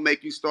what? I'm going to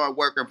make you start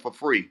working for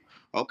free.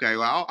 Okay,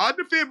 well, I'll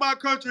defend my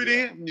country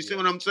then. You see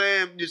what I'm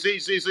saying? You see,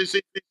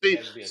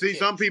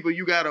 some people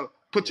you gotta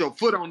put your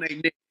foot on their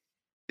neck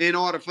in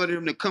order for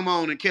them to come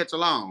on and catch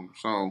along.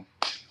 So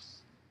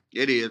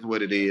it is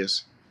what it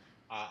is.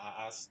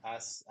 I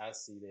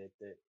see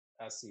that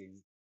I see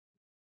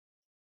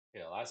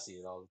hell I see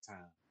it all the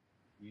time.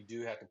 You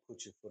do have to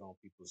put your foot on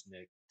people's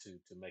neck to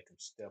make them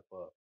step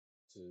up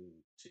to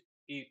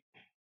eat.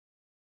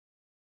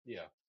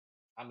 Yeah,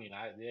 I mean,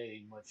 there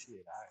ain't much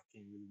shit. I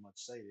can't really much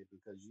say that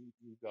because you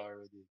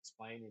already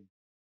explaining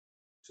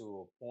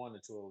to a point or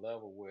to a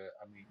level where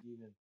I mean,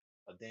 even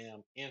a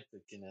damn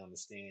infant can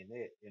understand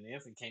that. An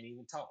infant can't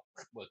even talk,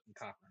 but can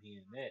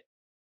comprehend that.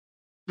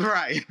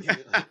 Right.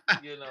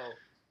 You know,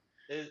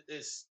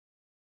 it's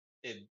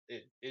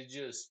it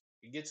just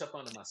it gets up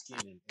under my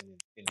skin and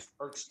it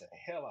irks the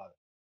hell out of me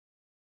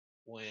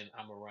when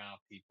I'm around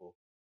people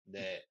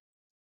that,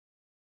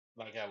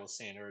 like I was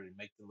saying earlier,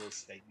 make the little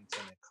statements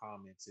and the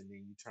comments, and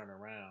then you turn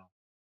around,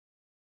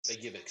 they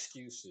give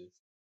excuses,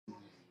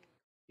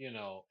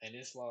 and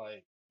it's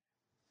like,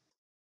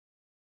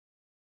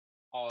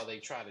 or they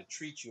try to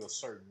treat you a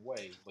certain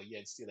way, but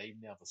yet still they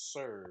never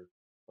serve,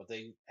 but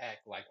they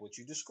act like what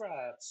you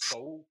described,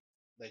 so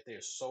that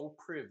they're so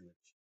privileged,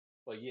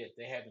 but yet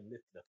they haven't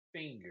lifted a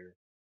finger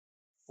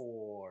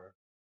for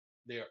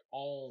their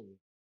own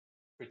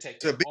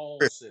protect To their be, own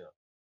self.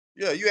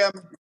 yeah, you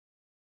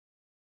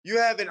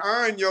haven't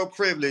earned your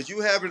privilege. You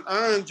haven't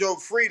earned your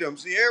freedom.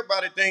 See,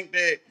 everybody think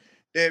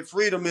that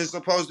freedom is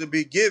supposed to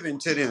be given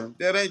to them.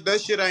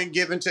 That shit ain't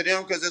given to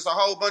them because there's a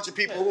whole bunch of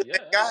people Yeah, who yeah,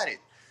 ain't got it.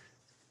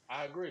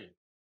 I agree.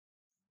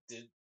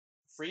 The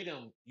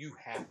freedom you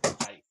have to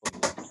fight for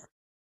yourself.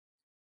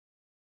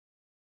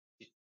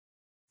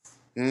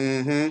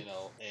 Mm-hmm.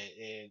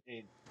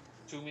 And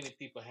too many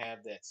people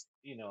have that,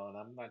 and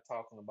I'm not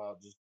talking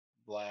about just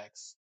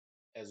blacks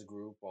as a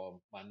group or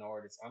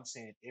minorities. I'm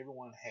saying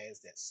everyone has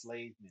that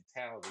slave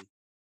mentality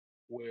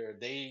where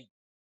they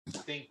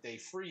think they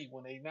free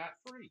when they not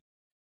free.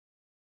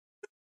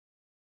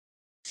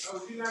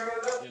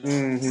 You know,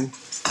 Mm-hmm.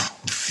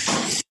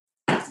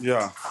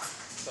 Yeah.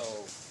 so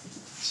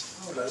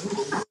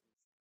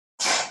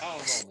I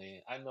don't know, man.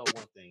 I know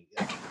one thing.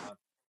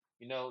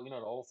 The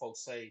old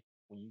folks say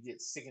when you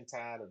get sick and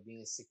tired of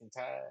being sick and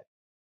tired.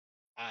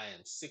 I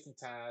am sick and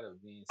tired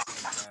of being sick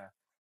and tired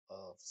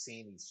of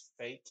seeing these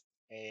fake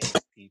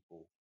ass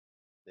people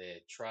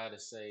that try to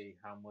say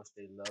how much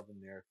they love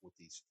America with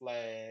these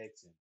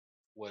flags and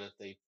whether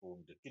they for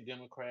the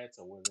Democrats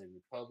or whether they're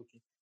Republican.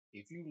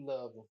 If you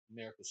love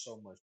America so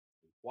much,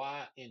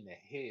 why in the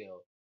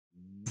hell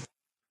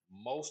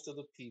most of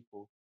the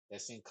people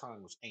that's in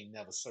Congress ain't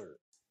never served?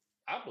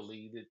 I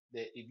believe that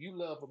if you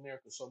love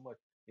America so much,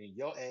 then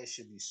your ass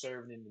should be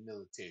serving in the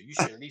military. You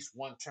should at least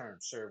one term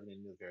serving in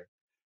the military.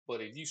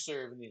 But if you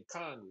serving in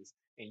Congress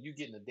and you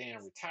getting a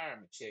damn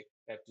retirement check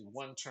after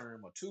one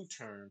term or two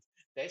terms,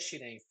 that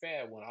shit ain't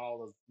fair when all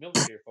those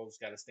military folks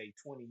got to stay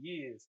 20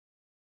 years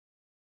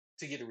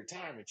to get a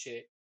retirement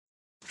check.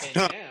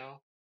 And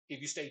now,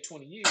 if you stay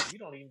 20 years, you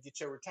don't even get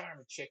your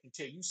retirement check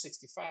until you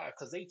 65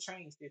 because they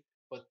changed it.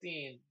 But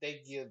then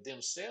they give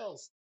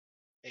themselves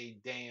a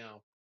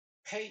damn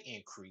pay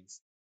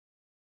increase,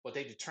 but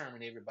they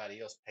determine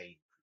everybody else pay increase.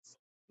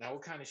 Now,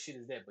 what kind of shit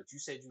is that? But you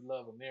said you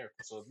love America.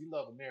 So if you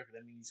love America,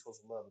 that means you're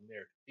supposed to love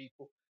American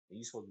people and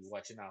you're supposed to be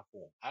watching out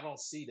for them. I don't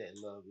see that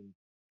love in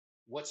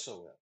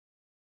whatsoever.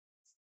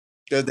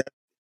 That-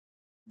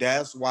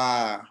 That's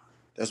why.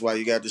 That's why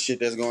you got the shit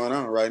that's going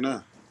on right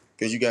now.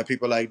 Because you got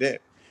people like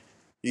that.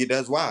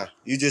 That's why.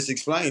 You just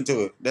explained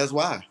to it. That's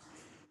why.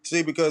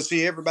 Because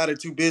everybody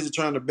too busy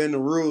trying to bend the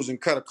rules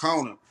and cut a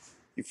corner.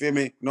 You feel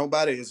me?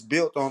 Nobody is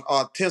built on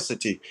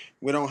authenticity.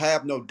 We don't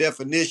have no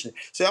definition.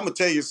 See, I'm gonna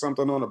tell you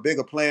something on a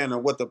bigger plan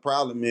of what the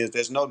problem is.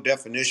 There's no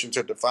definition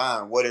to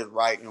define what is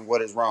right and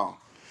what is wrong.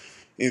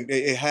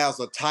 It has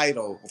a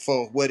title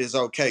for what is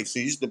okay. So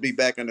it used to be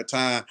back in the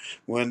time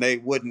when they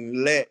wouldn't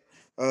let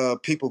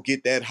people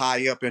get that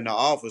high up in the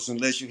office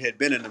unless you had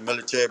been in the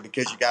military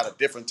because you got a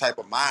different type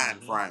of mind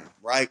Mm-hmm. frame,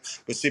 right?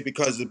 But see,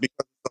 because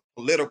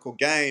political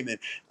game,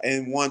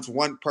 and once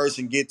one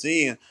person gets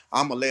in,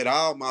 I'm gonna let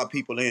all my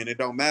people in. It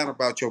don't matter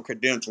about your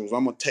credentials.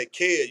 I'm gonna take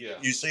care of you. Yeah.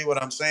 You see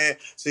what I'm saying?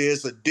 See,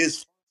 it's a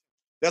dis.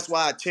 That's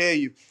why I tell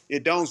you,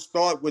 it don't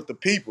start with the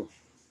people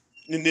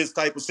in this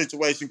type of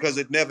situation, because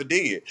it never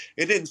did.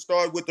 It didn't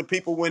start with the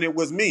people when it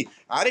was me.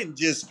 I didn't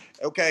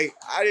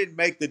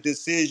make the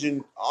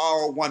decision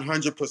all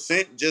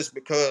 100% just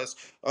because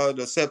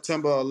the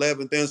September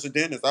 11th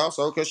incident. It's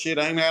also because shit,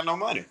 I ain't had no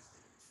money,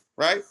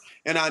 right?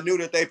 And I knew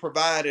that they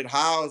provided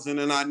housing,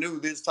 and I knew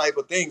this type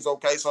of things.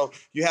 Okay, so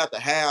you have to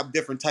have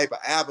different type of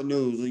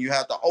avenues, and you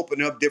have to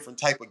open up different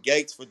type of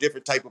gates for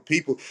different type of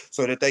people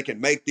so that they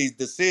can make these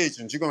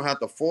decisions. You're gonna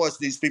have to force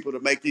these people to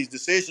make these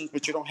decisions,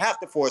 but you don't have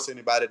to force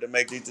anybody to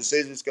make these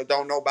decisions, because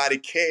don't nobody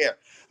care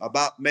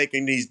about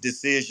making these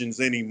decisions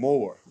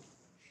anymore.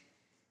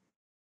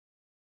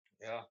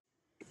 Yeah.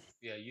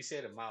 Yeah. You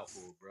said a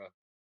mouthful, bro.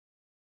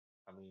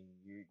 I mean,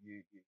 you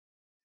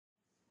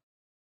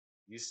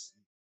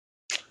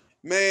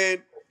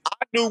Man,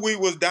 I knew we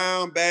was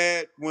down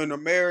bad when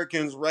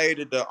Americans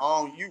raided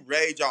you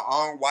raid your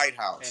own White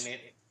and House.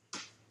 it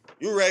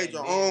You raid and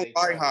your then own they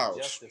White try to House.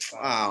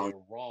 justify Wow.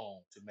 their wrong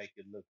to make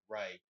it look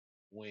right,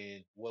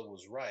 when what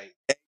was right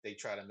they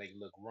try to make it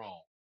look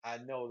wrong. I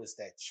noticed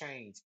that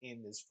change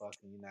in this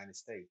fucking United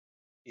States.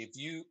 If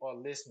you are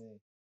listening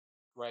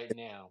right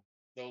now,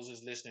 those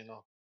is listening on,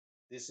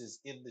 this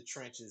is In the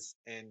Trenches,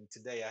 and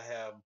today I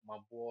have my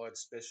boy,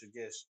 special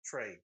guest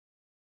Trey,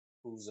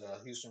 who's a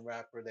Houston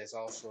rapper that's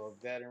also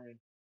a veteran.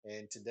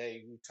 And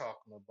today we're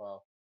talking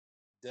about,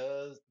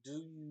 do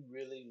you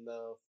really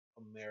love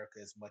America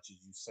as much as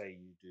you say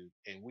you do?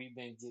 And we've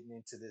been getting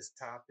into this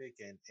topic,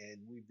 and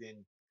we've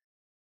been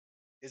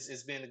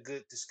it's been a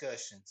good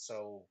discussion.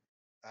 So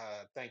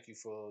thank you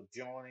for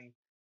joining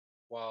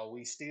while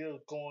we still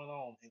going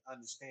on and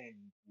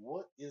understanding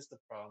what is the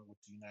problem with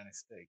the United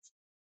States.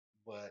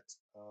 But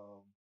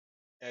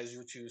as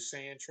what you were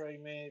saying, Trey,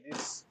 man,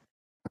 it's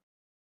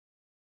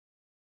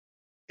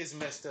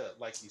messed up,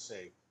 like you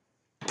say.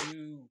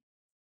 You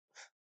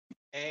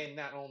And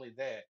not only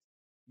that,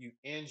 you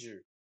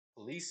injure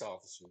police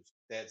officers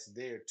that's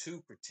there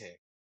to protect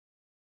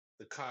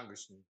the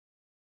congressman.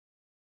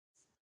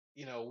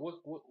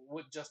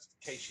 What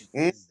justification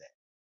Mm, is that?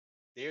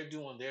 They're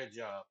doing their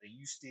job, and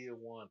you still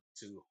want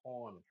to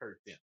harm and hurt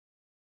them,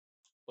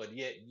 but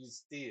yet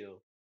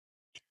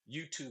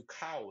you too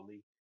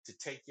cowardly to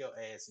take your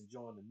ass and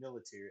join the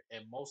military.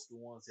 And most of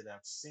the ones that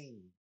I've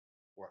seen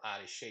were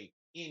out of shape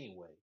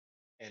anyway.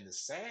 And the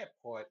sad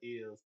part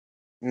is,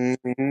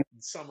 mhm.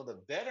 some of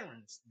the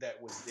veterans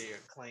that was there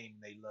claim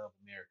they love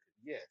America.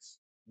 Yes,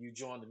 you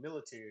joined the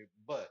military,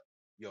 but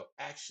your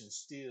action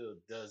still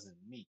doesn't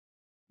meet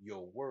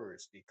your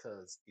words,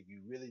 because if you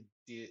really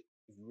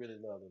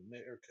love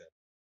America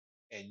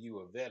and you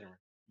a veteran,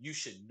 you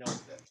should know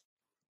better.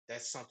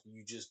 That's something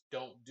you just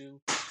don't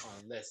do,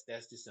 unless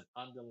that's just an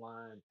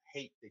underlying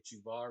hate that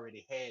you've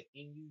already had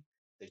in you,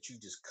 that you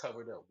just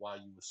covered up while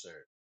you were serving.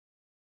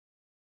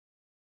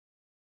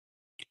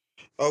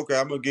 Okay,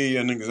 I'm gonna give you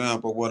an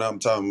example of what I'm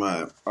talking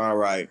about. All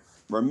right.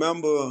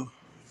 Remember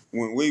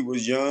when we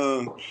was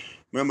young,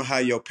 remember how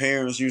your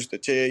parents used to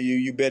tell you,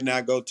 you better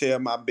not go tell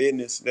my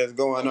business that's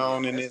going Oh yeah,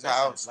 on in that's this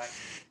especially in house? black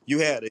community. You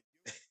had a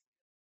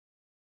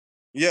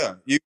Yeah,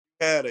 you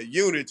had a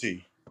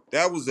unity.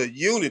 That was a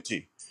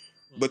unity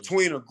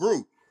between Hmm. a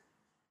group.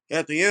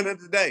 At the end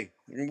of the day,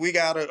 we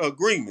got an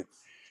agreement.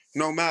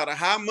 No matter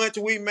how much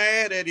we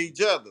mad at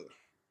each other,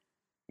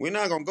 we're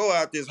not gonna go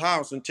out this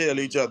house and tell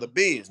each other Hmm.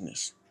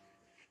 business.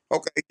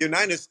 Okay,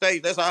 United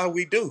States, that's how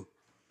we do.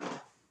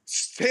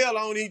 Tell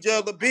on each Yep.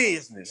 other Yep.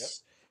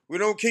 business. We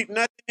don't keep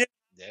nothing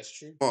That's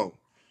true. anymore.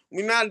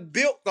 We're not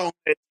built on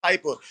that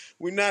type of.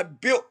 We're not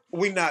built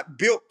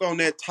on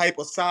that type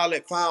of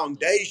solid Hmm.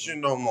 foundation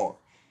no more.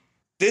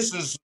 This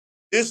is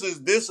this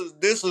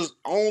is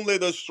only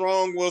the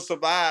strong will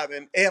survive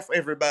and F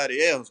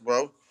everybody else,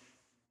 bro.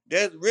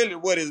 That's really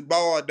what it's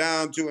boiled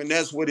down to, and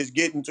that's what it's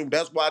getting to.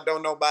 That's why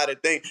don't nobody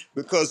think,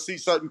 because see,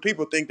 certain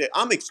people think that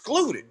I'm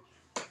excluded Hmm.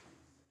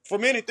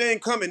 from anything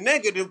coming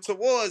negative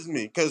towards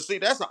me. Because see,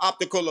 that's an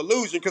optical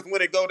illusion. Because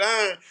when it go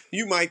down,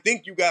 you might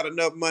think you got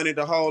enough money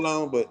to hold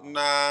on, but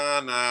No.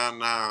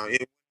 nah.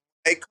 If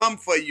they come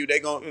for you,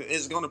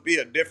 it's gonna be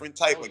a different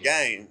type Oh of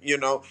yeah. game.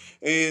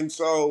 And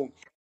so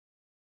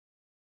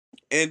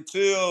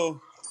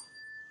until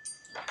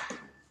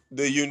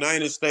the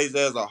United States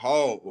as a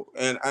whole,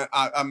 and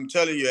I'm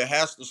telling you, it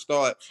has to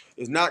start.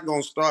 It's not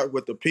gonna start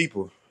with the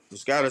people.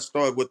 It's got to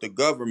start with the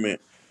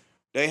government.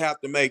 They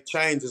have to make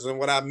changes. And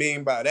what I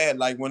mean by that,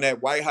 like when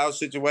that White House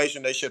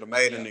situation, they should have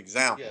made Yeah. an Yeah.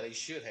 example. They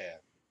should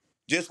have.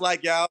 Just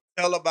like y'all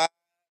televise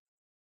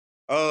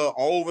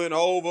over and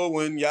over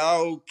when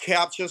y'all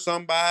capture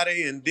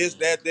somebody and this, Hmm.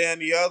 that, that,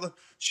 and the other,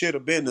 should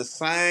have been the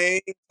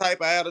same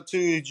type of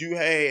attitude you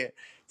had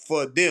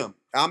for them.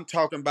 I'm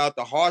talking about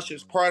the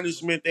harshest Hmm.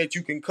 punishment that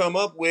you can come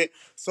up with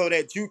so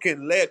that you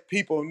can let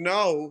people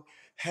know,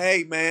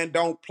 hey man,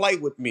 don't play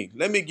with me.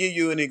 Let me give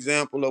you an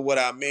example of what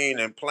I mean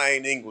in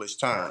plain English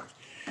terms.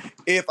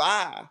 If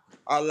I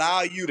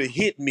allow you to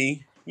hit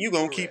me you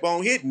gonna keep Correct.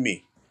 on hitting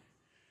me.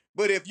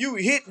 But if you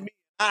hit me,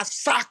 I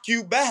sock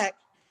you back,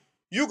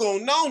 you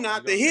gonna know You're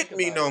not to gonna think hit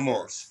me about no it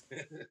more. first.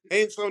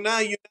 And so now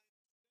you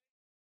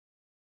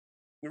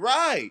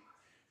right.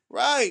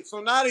 Right.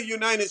 So now the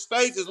United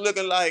States is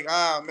looking like,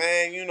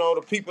 man,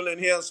 the people in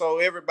here, so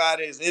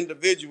everybody is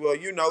individual.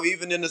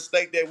 Even in the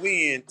state that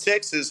we in,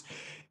 Texas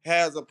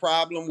has a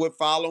problem with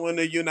following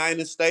the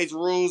United States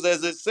rules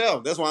as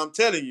itself. That's why I'm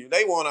telling you.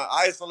 They want to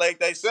isolate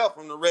themselves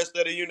from the rest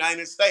of the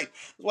United States.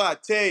 That's why I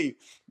tell you,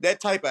 that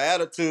type of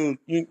attitude,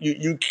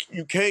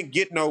 you can't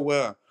get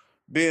nowhere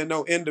being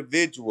no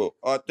individual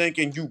or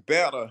thinking you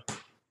better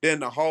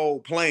than the whole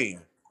plan.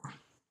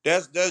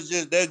 That's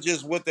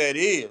just what that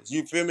is.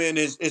 You feel me? And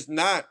it's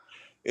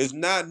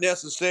not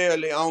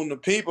necessarily on the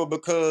people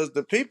because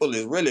the people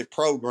is really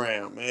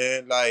programmed,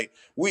 man. Like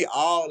we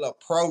all are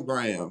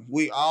programmed.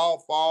 We all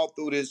fall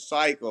through this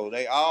cycle.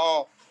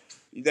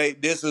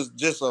 This is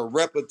just a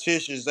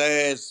repetitious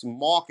ass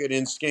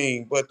marketing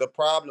scheme. But the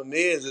problem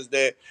is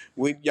that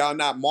y'all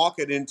not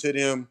marketing to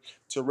them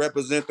to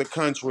represent the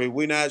country.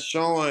 We're not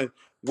showing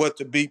what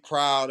to be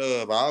proud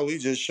of. All we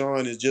just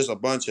showing is just a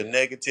bunch of Yeah.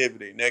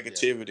 negativity, Yeah.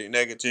 negativity,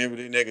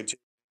 negativity, negativity,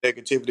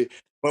 negativity,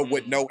 but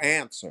with no Mm-hmm.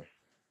 answer.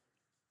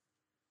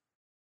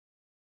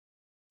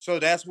 So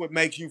that's what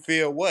makes you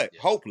feel what?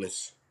 Yeah.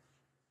 Hopeless.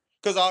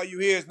 Because all you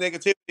hear is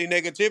negativity,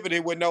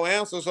 negativity with no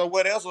answer. So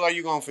what else are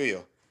you gonna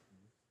feel?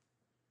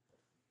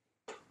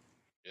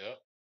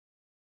 Yep.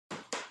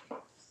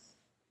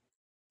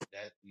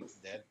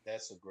 That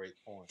that's a great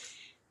point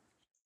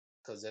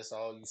because that's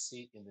all you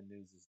see in the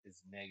news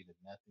is negative,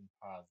 nothing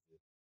positive.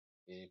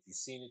 And if you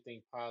see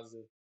anything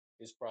positive,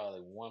 it's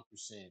probably 1%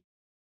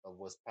 of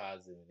what's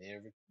positive, and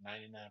every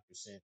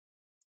 99%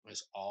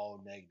 is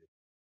all negative.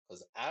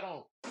 Because I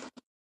don't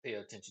pay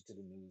attention to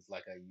the news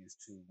like I used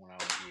to when I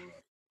was growing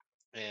up,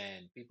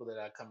 and people that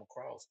I come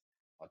across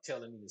are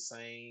telling me the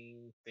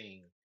same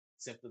thing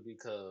simply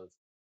because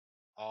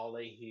all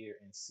they hear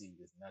and see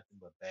is nothing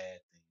but bad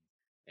things.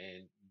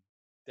 And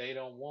they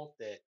don't want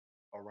that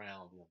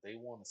around them. They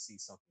want to see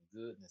something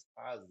good and it's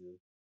positive.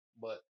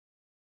 But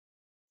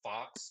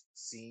Fox,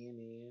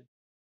 CNN,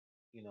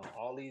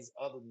 all these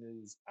other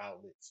news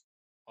outlets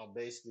are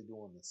basically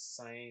doing the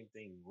same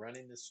thing,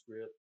 running the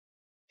script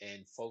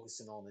and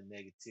focusing on the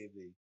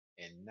negativity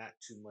and not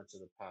too much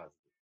of the positive.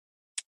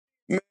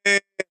 Man,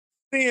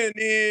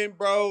 CNN,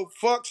 bro.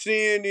 Fuck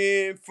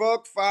CNN.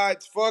 Fuck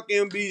Fox. Fuck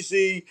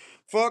NBC.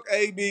 Fuck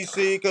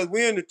ABC. Cause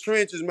we in the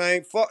trenches,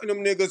 man. Fuck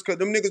them niggas. Cause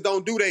them niggas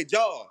don't do their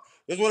job.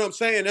 That's what I'm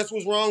saying. That's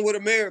what's wrong with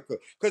America.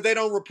 Cause they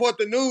don't report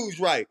the news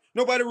right.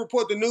 Nobody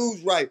report the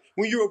news right.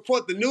 When you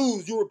report the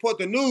news, you report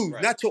the news,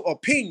 Right. not your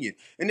opinion.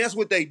 And that's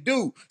what they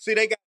do. See,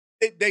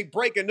 they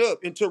breaking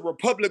up into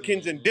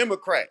Republicans and Mm-hmm.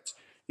 Democrats.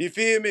 You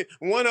feel me?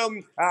 One of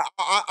them,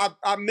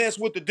 I mess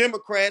with the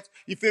Democrats.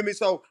 You feel me?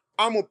 So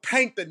I'm gonna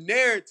paint the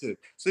narrative.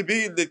 So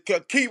the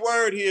key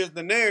word here is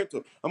the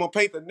narrative. I'm gonna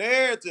paint the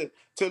narrative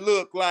to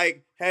look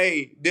like,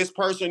 hey, this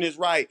person is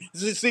right.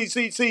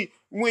 See.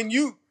 When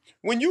you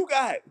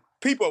got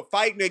people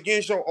fighting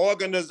against your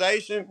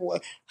organization,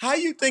 how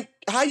you think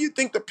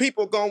the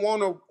people gonna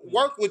want to Yeah.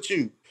 work with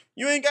you?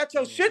 You ain't got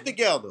your shit Mm-hmm.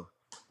 together.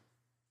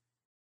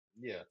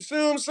 Yeah. You see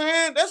what I'm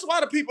saying? That's why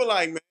the people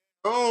like, man,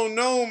 oh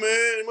no,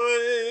 man.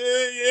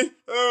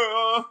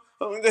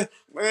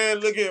 Man,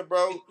 look here,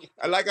 bro.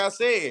 Like I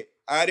said,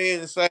 I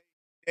didn't say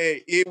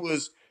that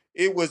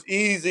it was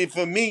easy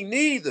for me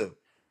neither.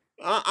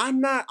 I'm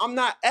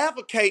not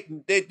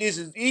advocating that this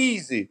is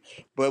easy,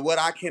 but what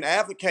I can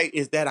advocate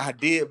is that I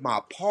did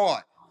my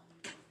part.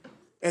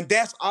 And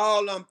that's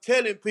all I'm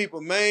telling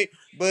people, man.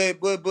 But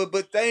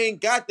they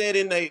ain't got that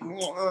in they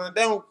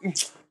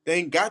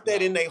ain't got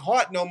that in No. their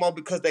heart no more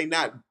because they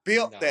not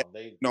built that No.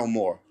 They. no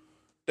more.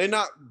 They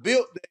not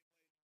built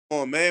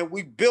on, man.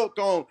 We built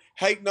on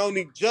hating on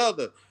each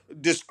other,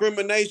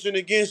 discrimination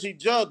against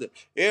each other.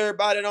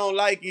 Everybody don't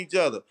like each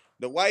other.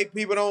 The white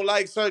people don't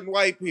like certain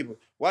white people.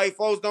 White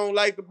folks don't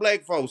like the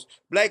black folks.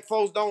 Black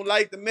folks don't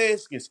like the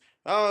Mexicans.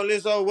 All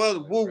this well, Oh,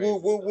 it's woo, woo, crazy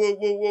woo, stuff. woo,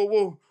 woo, woo,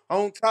 woo.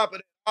 On top of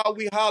that, all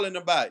we hollering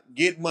about,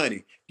 get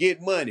money,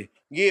 get money,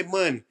 get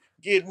money,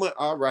 get money.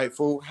 All right,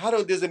 fool. How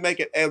does it make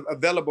it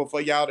available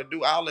for y'all to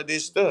do all of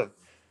this stuff?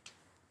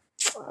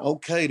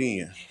 Okay,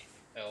 then.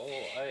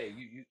 Oh, hey,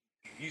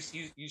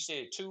 you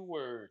said two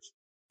words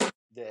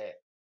that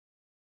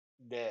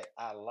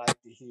I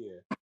like to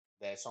hear.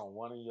 That's on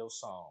one of your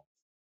songs.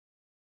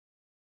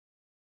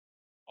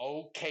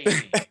 Okay,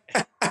 then.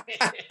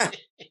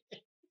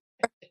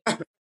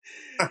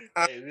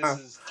 Hey, this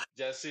is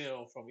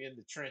Jasim from In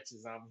the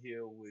Trenches. I'm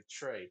here with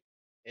Trey.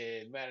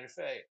 And matter of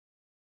fact,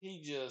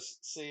 he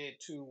just said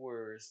two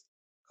words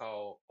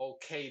called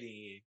 "Okay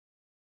Then"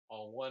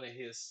 on one of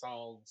his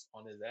songs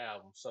on his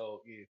album.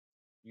 So if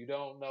you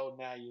don't know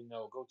now, you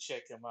know. Go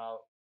check him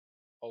out.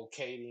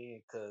 Okay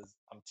then, because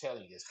I'm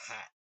telling you, it's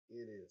hot.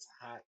 It is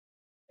hot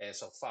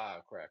as a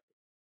firecracker.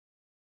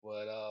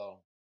 But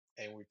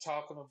and we're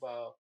talking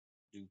about,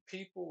 do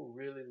people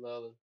really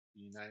love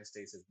the United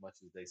States as much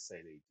as they say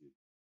they do?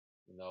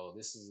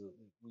 This is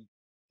we.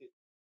 It,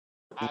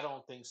 I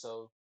don't think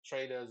so.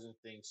 Trey doesn't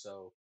think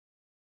so.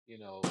 You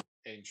know,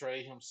 and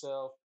Trey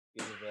himself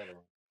is a veteran.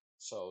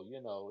 So,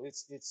 you know,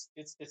 it's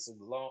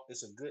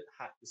a good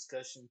hot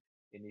discussion.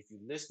 And if you're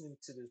listening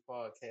to this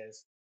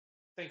podcast,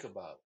 think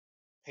about it.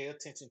 Pay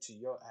attention to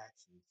your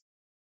actions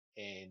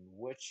and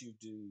what you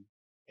do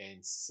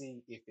and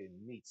see if it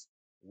meets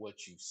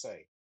what you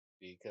say.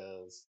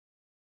 Because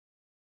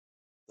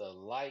the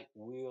light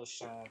will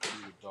shine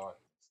through the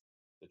darkness.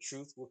 The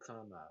truth will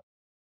come out.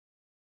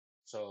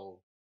 So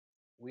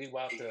we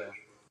about to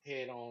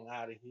head on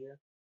out of here.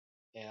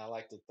 And I'd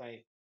like to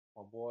thank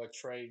my boy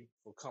Trey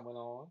for coming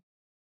on.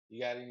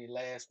 You got any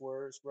last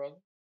words, brother,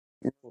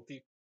 for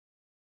people?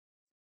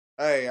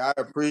 Hey, I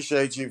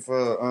appreciate you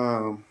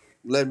for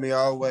letting me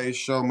always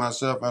show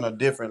myself in a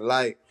different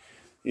light.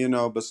 You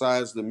know,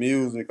 besides the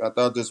music, I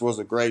thought this was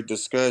a great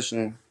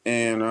discussion,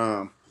 and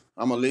I'm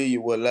gonna leave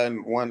you with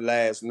one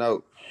last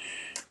note.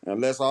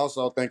 And let's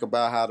also think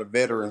about how the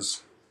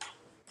veterans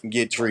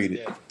get Most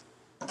treated.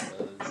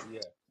 definitely. Because, yeah,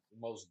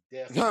 most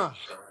definitely.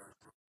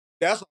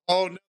 That's a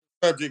whole nother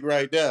subject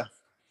right there.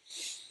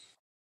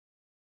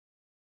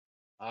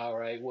 All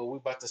right. Well, we're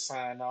about to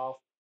sign off.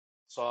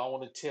 So I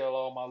want to tell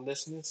all my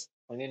listeners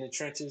on In the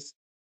Trenches,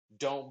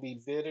 don't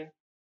be bitter,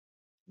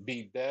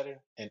 be better,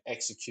 and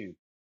execute.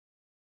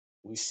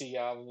 We see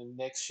y'all in the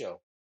next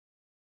show.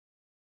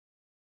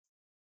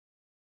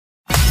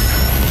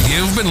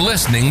 You've been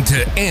listening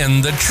to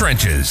In the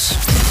Trenches.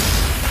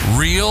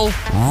 Real,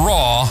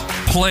 raw,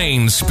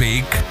 plain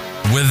speak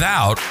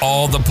without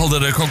all the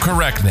political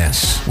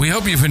correctness. We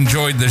hope you've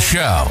enjoyed the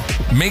show.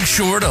 Make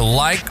sure to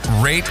like,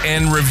 rate,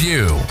 and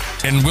review.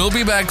 And we'll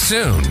be back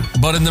soon.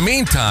 But in the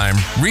meantime,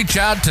 reach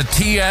out to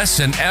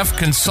TS&F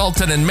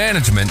Consultant and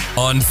Management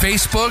on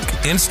Facebook,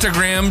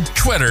 Instagram,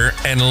 Twitter,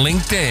 and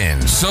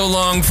LinkedIn. So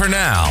long for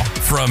now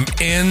from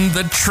In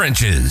the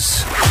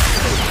Trenches.